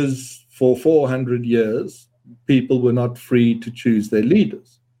because for 400 years, people were not free to choose their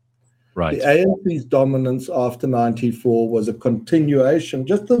leaders. Right. The ANC's dominance after 94 was a continuation,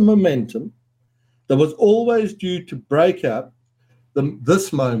 just the momentum that was always due to break up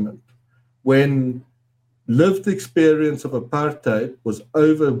this moment when lived experience of apartheid was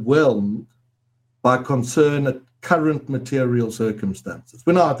overwhelmed by concern at current material circumstances.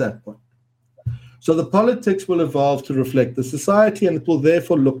 We're now at that point. So the politics will evolve to reflect the society, and it will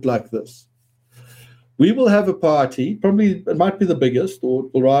therefore look like this. We will have a party, probably it might be the biggest or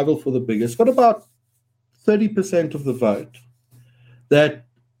will rival for the biggest, got about 30% of the vote that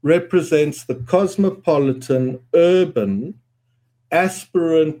represents the cosmopolitan, urban,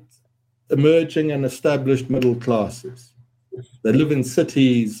 aspirant, emerging and established middle classes. They live in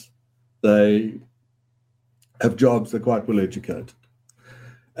cities, they have jobs, they're quite well educated.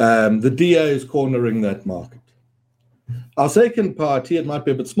 The DA is cornering that market. Our second party, it might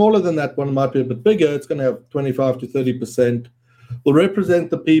be a bit smaller than that one, it might be a bit bigger, it's going to have 25 to 30%, will represent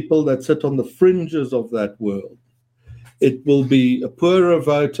the people that sit on the fringes of that world. It will be a poorer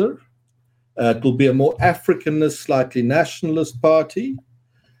voter, it will be a more Africanist, slightly nationalist party,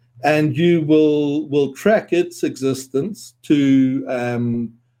 and you will track its existence to,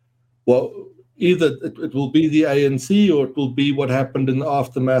 either it will be the ANC or it will be what happened in the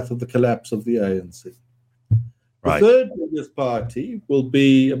aftermath of the collapse of the ANC. Right. The third biggest party will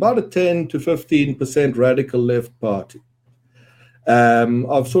be about a 10 to 15% radical left party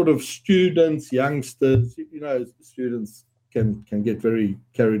of sort of students, youngsters. Students can get very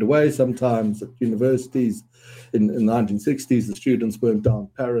carried away sometimes at universities. In the 1960s, the students burnt down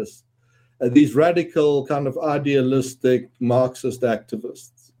Paris. These radical kind of idealistic Marxist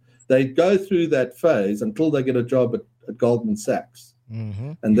activists, they go through that phase until they get a job at Goldman Sachs.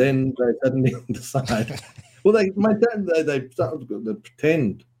 Mm-hmm. And then they suddenly decide... Well, they pretend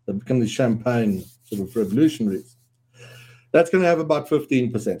they become these champagne sort of revolutionaries. That's going to have about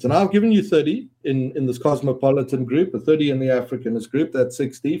 15%. And I've given you 30 in this cosmopolitan group, a 30 in the Africanist group, that's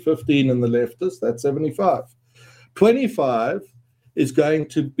 60, 15 in the leftist, that's 75. 25 is going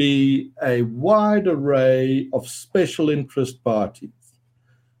to be a wide array of special interest parties.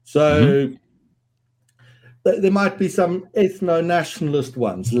 So There might be some ethno-nationalist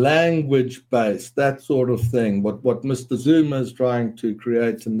ones, language-based, that sort of thing, what Mr. Zuma is trying to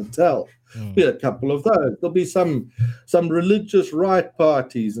create in Natal. Be a couple of those. There'll be some religious right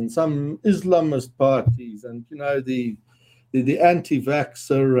parties and some Islamist parties, and the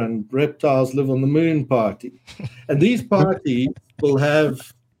anti-vaxxer and reptiles live on the moon party. And these parties will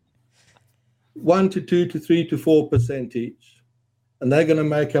have 1 to 2 to 3 to 4% each, and they're going to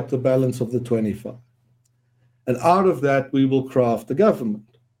make up the balance of the 25. And out of that, we will craft a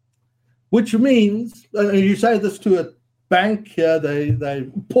government, which means, you say this to a bank here,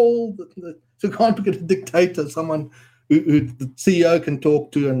 Paul, so you can't get a dictator, someone who the CEO can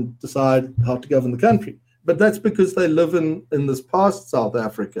talk to and decide how to govern the country. But that's because they live in this past South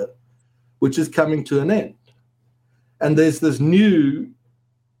Africa, which is coming to an end. And there's this new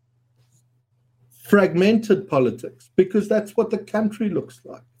fragmented politics, because that's what the country looks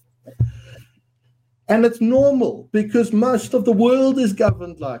like. And it's normal, because most of the world is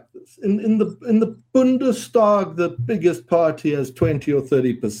governed like this. In the Bundestag, the biggest party has 20 or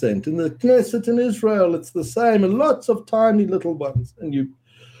 30%. In the Knesset in Israel, it's the same, and lots of tiny little ones. And you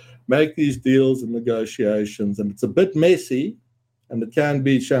make these deals and negotiations, and it's a bit messy, and it can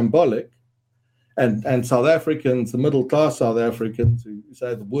be shambolic. And South Africans, the middle-class South Africans, who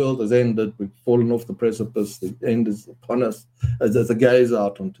say the world has ended, we've fallen off the precipice, the end is upon us, as a gaze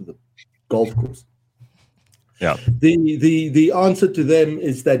out onto the golf course. Yeah. The answer to them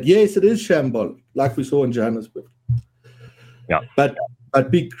is that, yes, it is shambolic, like we saw in Johannesburg. Yeah. But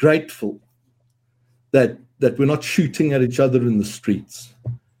be grateful that we're not shooting at each other in the streets,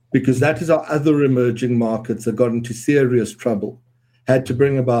 because that is how other emerging markets have got into serious trouble, had to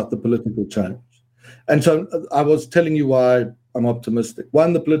bring about the political change. And so I was telling you why I'm optimistic.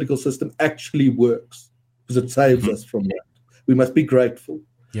 One, the political system actually works, because it saves us from that. We must be grateful.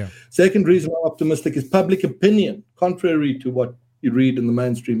 Yeah. Second reason I'm optimistic is public opinion, contrary to what you read in the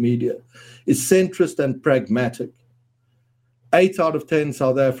mainstream media, is centrist and pragmatic. 8 out of 10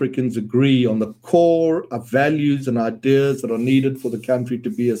 South Africans agree on the core of values and ideas that are needed for the country to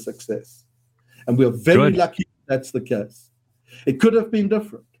be a success. And we are very lucky that's the case. It could have been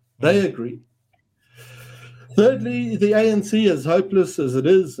different. They agree. Thirdly, the ANC, as hopeless as it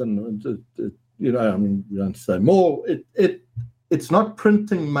is, and you don't say more, it's not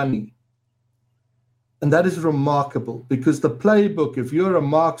printing money. And that is remarkable, because the playbook, if you're a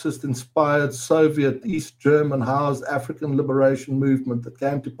Marxist-inspired Soviet East German house African liberation movement that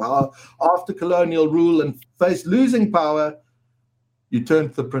came to power after colonial rule and faced losing power, you turned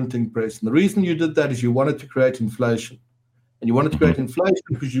to the printing press. And the reason you did that is you wanted to create inflation. And you wanted to create inflation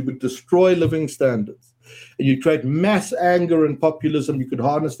because you would destroy living standards. And you create mass anger and populism. You could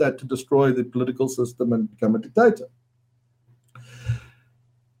harness that to destroy the political system and become a dictator.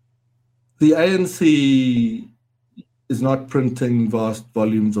 The ANC is not printing vast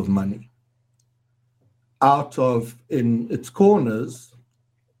volumes of money. Out of, in its corners,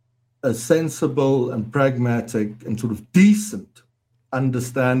 a sensible and pragmatic and sort of decent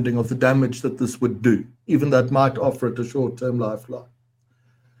understanding of the damage that this would do, even though it might offer it a short-term lifeline.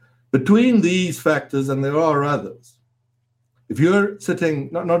 Between these factors, and there are others, if you're sitting,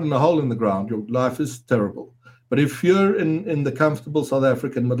 not in a hole in the ground, your life is terrible. But if you're in the comfortable South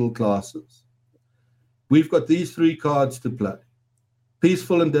African middle classes, we've got these 3 cards to play.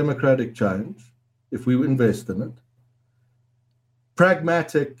 Peaceful and democratic change, if we invest in it.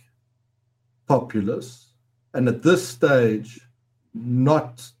 Pragmatic populace, and at this stage,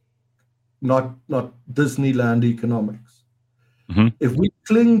 not Disneyland economics. Mm-hmm. If we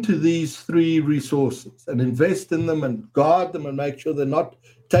cling to these 3 resources and invest in them and guard them and make sure they're not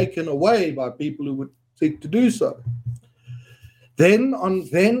taken away by people who would seek to do so, then on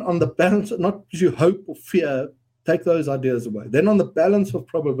the balance, not because you hope or fear, take those ideas away. Then on the balance of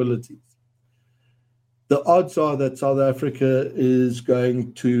probabilities, the odds are that South Africa is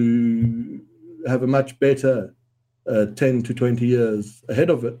going to have a much better 10 to 20 years ahead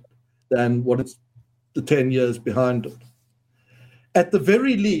of it than what it's the 10 years behind it. At the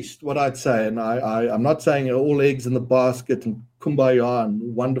very least, what I'd say, and I'm not saying all eggs in the basket and kumbaya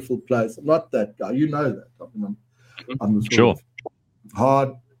and wonderful place. I'm not that guy. You know that. I'm sure.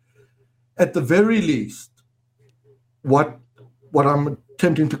 Hard. At the very least, what I'm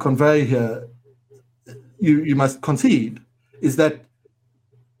attempting to convey here, you must concede, is that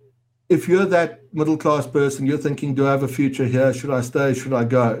if you're that middle-class person, you're thinking, do I have a future here? Should I stay? Should I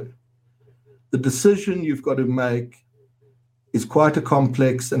go? The decision you've got to make is quite a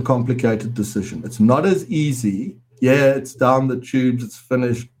complex and complicated decision. It's not as easy. Yeah, it's down the tubes, it's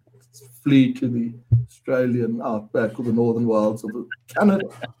finished, it's flee to the Australian outback or the northern wilds of Canada.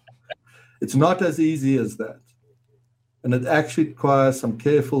 It's not as easy as that. And it actually requires some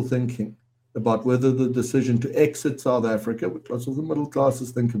careful thinking about whether the decision to exit South Africa, which lots of the middle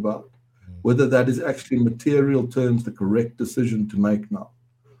classes think about, whether that is actually in material terms the correct decision to make now,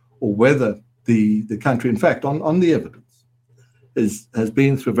 or whether the country, in fact, on the evidence, has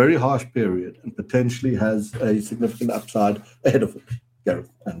been through a very harsh period and potentially has a significant upside ahead of it.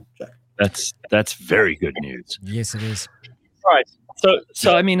 Gareth and Jack. That's very good news. Yes, it is. Right.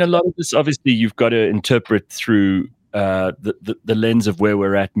 So I mean, a lot of this, obviously, you've got to interpret through the lens of where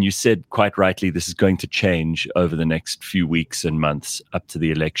we're at. And you said quite rightly, this is going to change over the next few weeks and months up to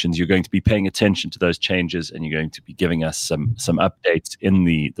the elections. You're going to be paying attention to those changes, and you're going to be giving us some updates in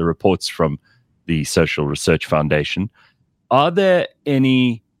the reports from the Social Research Foundation. Are there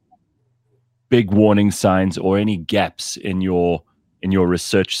any big warning signs or any gaps in your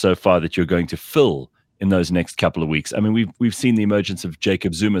research so far that you're going to fill in those next couple of weeks? I mean, we've seen the emergence of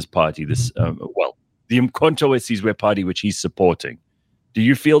Jacob Zuma's party, the Umkhonto we Sizwe party, which he's supporting. Do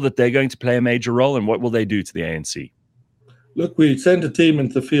you feel that they're going to play a major role, and what will they do to the ANC? Look, we sent a team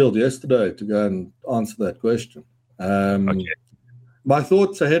into the field yesterday to go and answer that question. Okay. My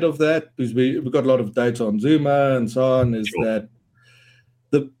thoughts ahead of that, because we've got a lot of data on Zuma and so on, is Sure.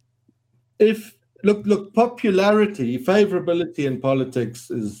 that popularity, favorability in politics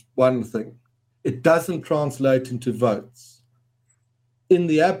is one thing. It doesn't translate into votes. In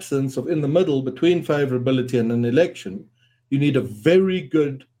the absence of, in the middle between favorability and an election, you need a very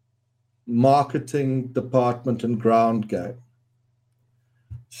good marketing department and ground game.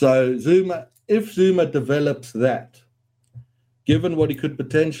 So if Zuma develops that, given what he could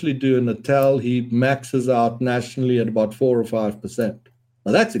potentially do in Natal, he maxes out nationally at about 4 or 5%.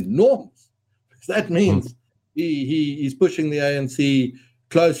 Now that's enormous, because that means he's pushing the ANC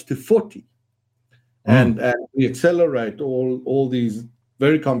close to 40. And we accelerate all these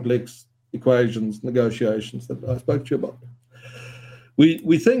very complex equations, negotiations that I spoke to you about.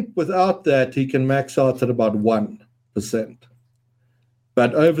 We think without that he can max out at about 1%.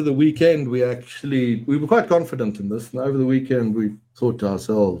 But over the weekend, we were quite confident in this. And over the weekend, we thought to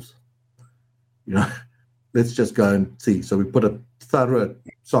ourselves, let's just go and see. So we put a thorough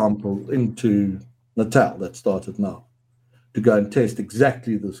sample into Natal that started now to go and test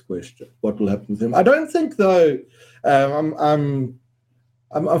exactly this question. What will happen with him? I don't think, though, I'm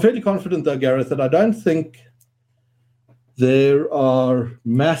fairly confident, though, Gareth, that I don't think there are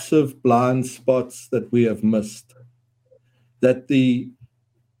massive blind spots that we have missed, that the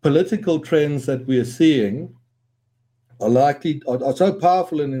political trends that we are seeing are so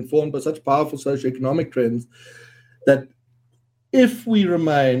powerful and informed by such powerful socioeconomic trends that if we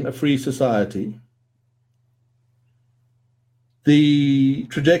remain a free society, the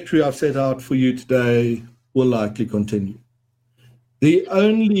trajectory I've set out for you today will likely continue. The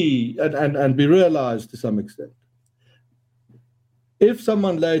only, and be realized to some extent, if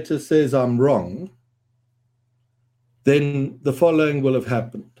someone later says I'm wrong, then the following will have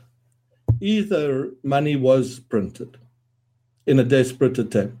happened. Either money was printed in a desperate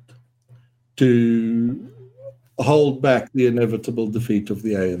attempt to hold back the inevitable defeat of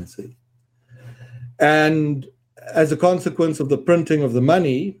the ANC. And as a consequence of the printing of the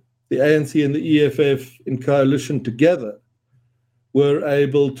money, the ANC and the EFF in coalition together were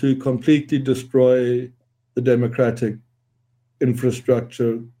able to completely destroy the democratic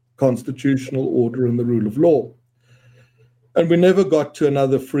infrastructure, constitutional order, and the rule of law. And we never got to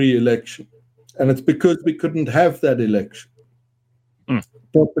another free election. And it's because we couldn't have that election,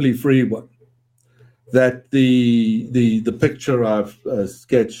 properly free one, that the picture I've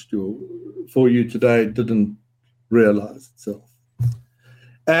sketched for you today didn't realize itself.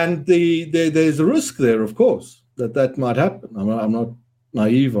 And there's a risk there, of course, that might happen. I'm not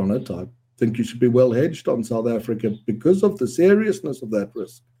naive on it. I think you should be well hedged on South Africa because of the seriousness of that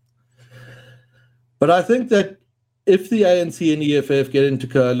risk. But I think that if the ANC and EFF get into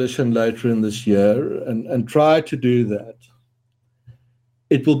coalition later in this year and try to do that,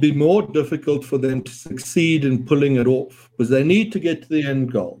 it will be more difficult for them to succeed in pulling it off, because they need to get to the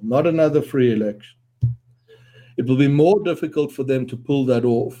end goal, not another free election. It will be more difficult for them to pull that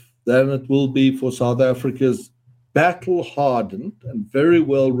off than it will be for South Africa's battle-hardened and very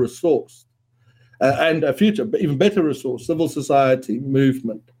well-resourced, and a future, even better resourced, civil society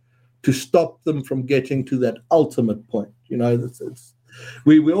movement to stop them from getting to that ultimate point.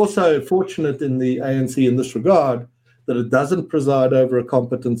 We're also fortunate in the ANC in this regard that it doesn't preside over a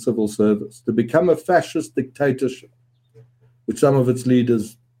competent civil service. To become a fascist dictatorship, which some of its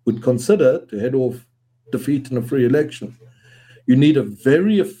leaders would consider to head off defeat in a free election, you need a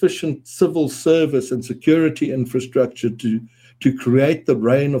very efficient civil service and security infrastructure to create the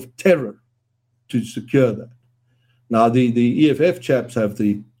reign of terror to secure that. Now, the EFF chaps have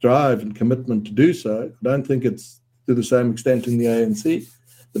the drive and commitment to do so. I don't think it's to the same extent in the ANC.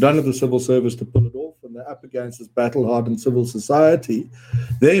 They don't have the civil service to pull it off, and they're up against this battle-hardened civil society.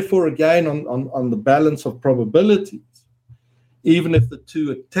 Therefore, again, on the balance of probabilities, even if the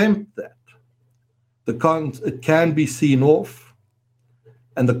two attempt that, it can be seen off,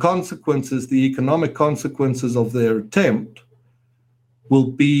 and the consequences, the economic consequences of their attempt, will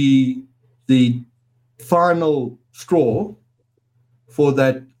be the final straw for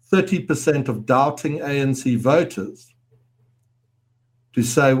that 30% of doubting ANC voters to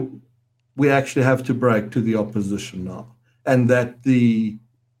say we actually have to break to the opposition now, and that the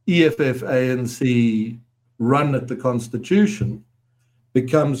EFF ANC run at the Constitution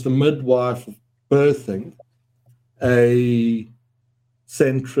becomes the midwife of birthing a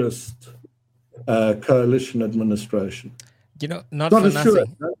centrist coalition administration. Not for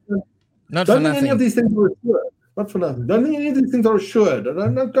nothing. Not for nothing. Don't think any of these things are assured. Not for nothing. Don't think any of these things are assured.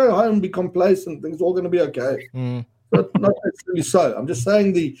 Don't go home and be complacent. Things are all going to be okay. Not necessarily so. I'm just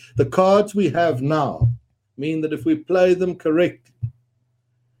saying the cards we have now mean that if we play them correctly,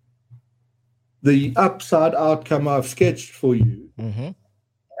 the upside outcome I've sketched for you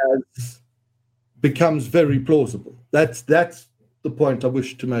becomes very plausible. That's the point I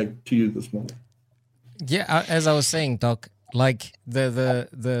wish to make to you this morning. Yeah, as I was saying, Doc, like the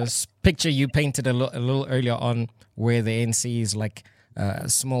picture you painted a little earlier on, where the ANC is like a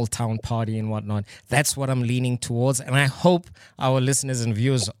small town party and whatnot. That's what I'm leaning towards, and I hope our listeners and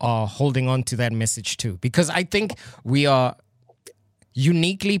viewers are holding on to that message too, because I think we are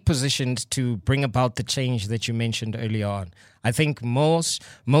uniquely positioned to bring about the change that you mentioned earlier on. I think most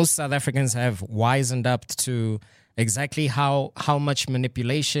South Africans have wisened up to exactly how much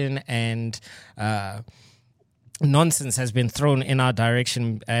manipulation and nonsense has been thrown in our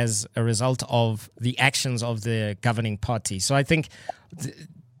direction as a result of the actions of the governing party. So I think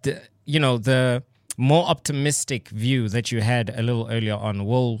the more optimistic view that you had a little earlier on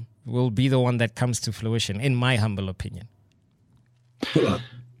will be the one that comes to fruition, in my humble opinion.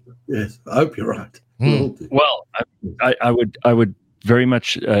 Yes, I hope you're right. Well, I would very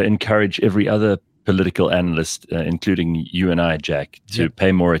much encourage every other political analyst, including you and I, Jack, to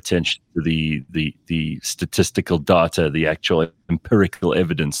pay more attention to the statistical data, the actual empirical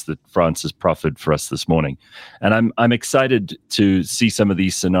evidence that Frans has proffered for us this morning. And I'm excited to see some of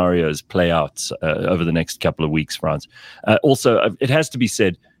these scenarios play out over the next couple of weeks, Frans. Also, it has to be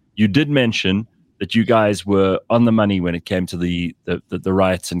said, you did mention that you guys were on the money when it came to the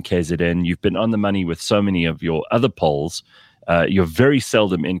riots in KZN. You've been on the money with so many of your other polls. You're very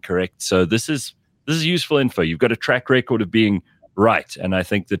seldom incorrect. So this is useful info. You've got a track record of being right, and I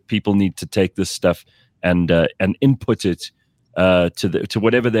think that people need to take this stuff and input it to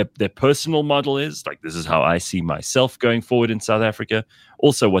whatever their personal model is. Like, this is how I see myself going forward in South Africa.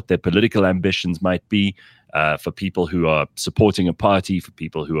 Also, what their political ambitions might be. For people who are supporting a party, for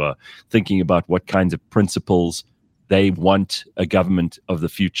people who are thinking about what kinds of principles they want a government of the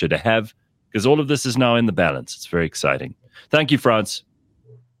future to have, because all of this is now in the balance. It's very exciting. Thank you, Frans.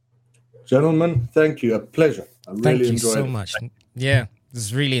 Gentlemen, thank you. A pleasure. I really enjoyed it. Thank you so much. Yeah, this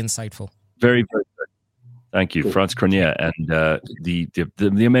is really insightful. Very, very good. Thank you, cool. Frans Cronje, and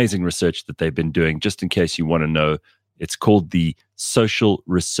the amazing research that they've been doing. Just in case you want to know, it's called the Social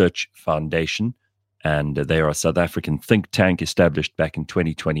Research Foundation. And they are a South African think tank established back in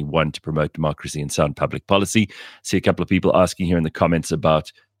 2021 to promote democracy and sound public policy. I see a couple of people asking here in the comments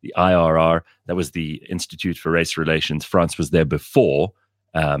about the IRR. That was the Institute for Race Relations. Frans was there before,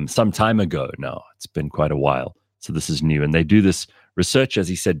 some time ago now. It's been quite a while. So this is new. And they do this research, as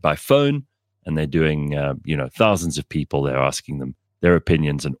he said, by phone. And they're doing, thousands of people. They're asking them their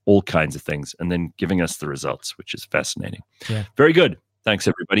opinions and all kinds of things, and then giving us the results, which is fascinating. Yeah. Very good. Thanks,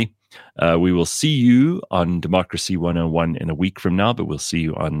 everybody. We will see you on Democracy 101 in a week from now, but we'll see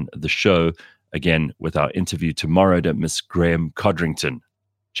you on the show again with our interview tomorrow to Miss Graham Codrington.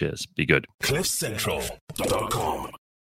 Cheers. Be good. CliffCentral.com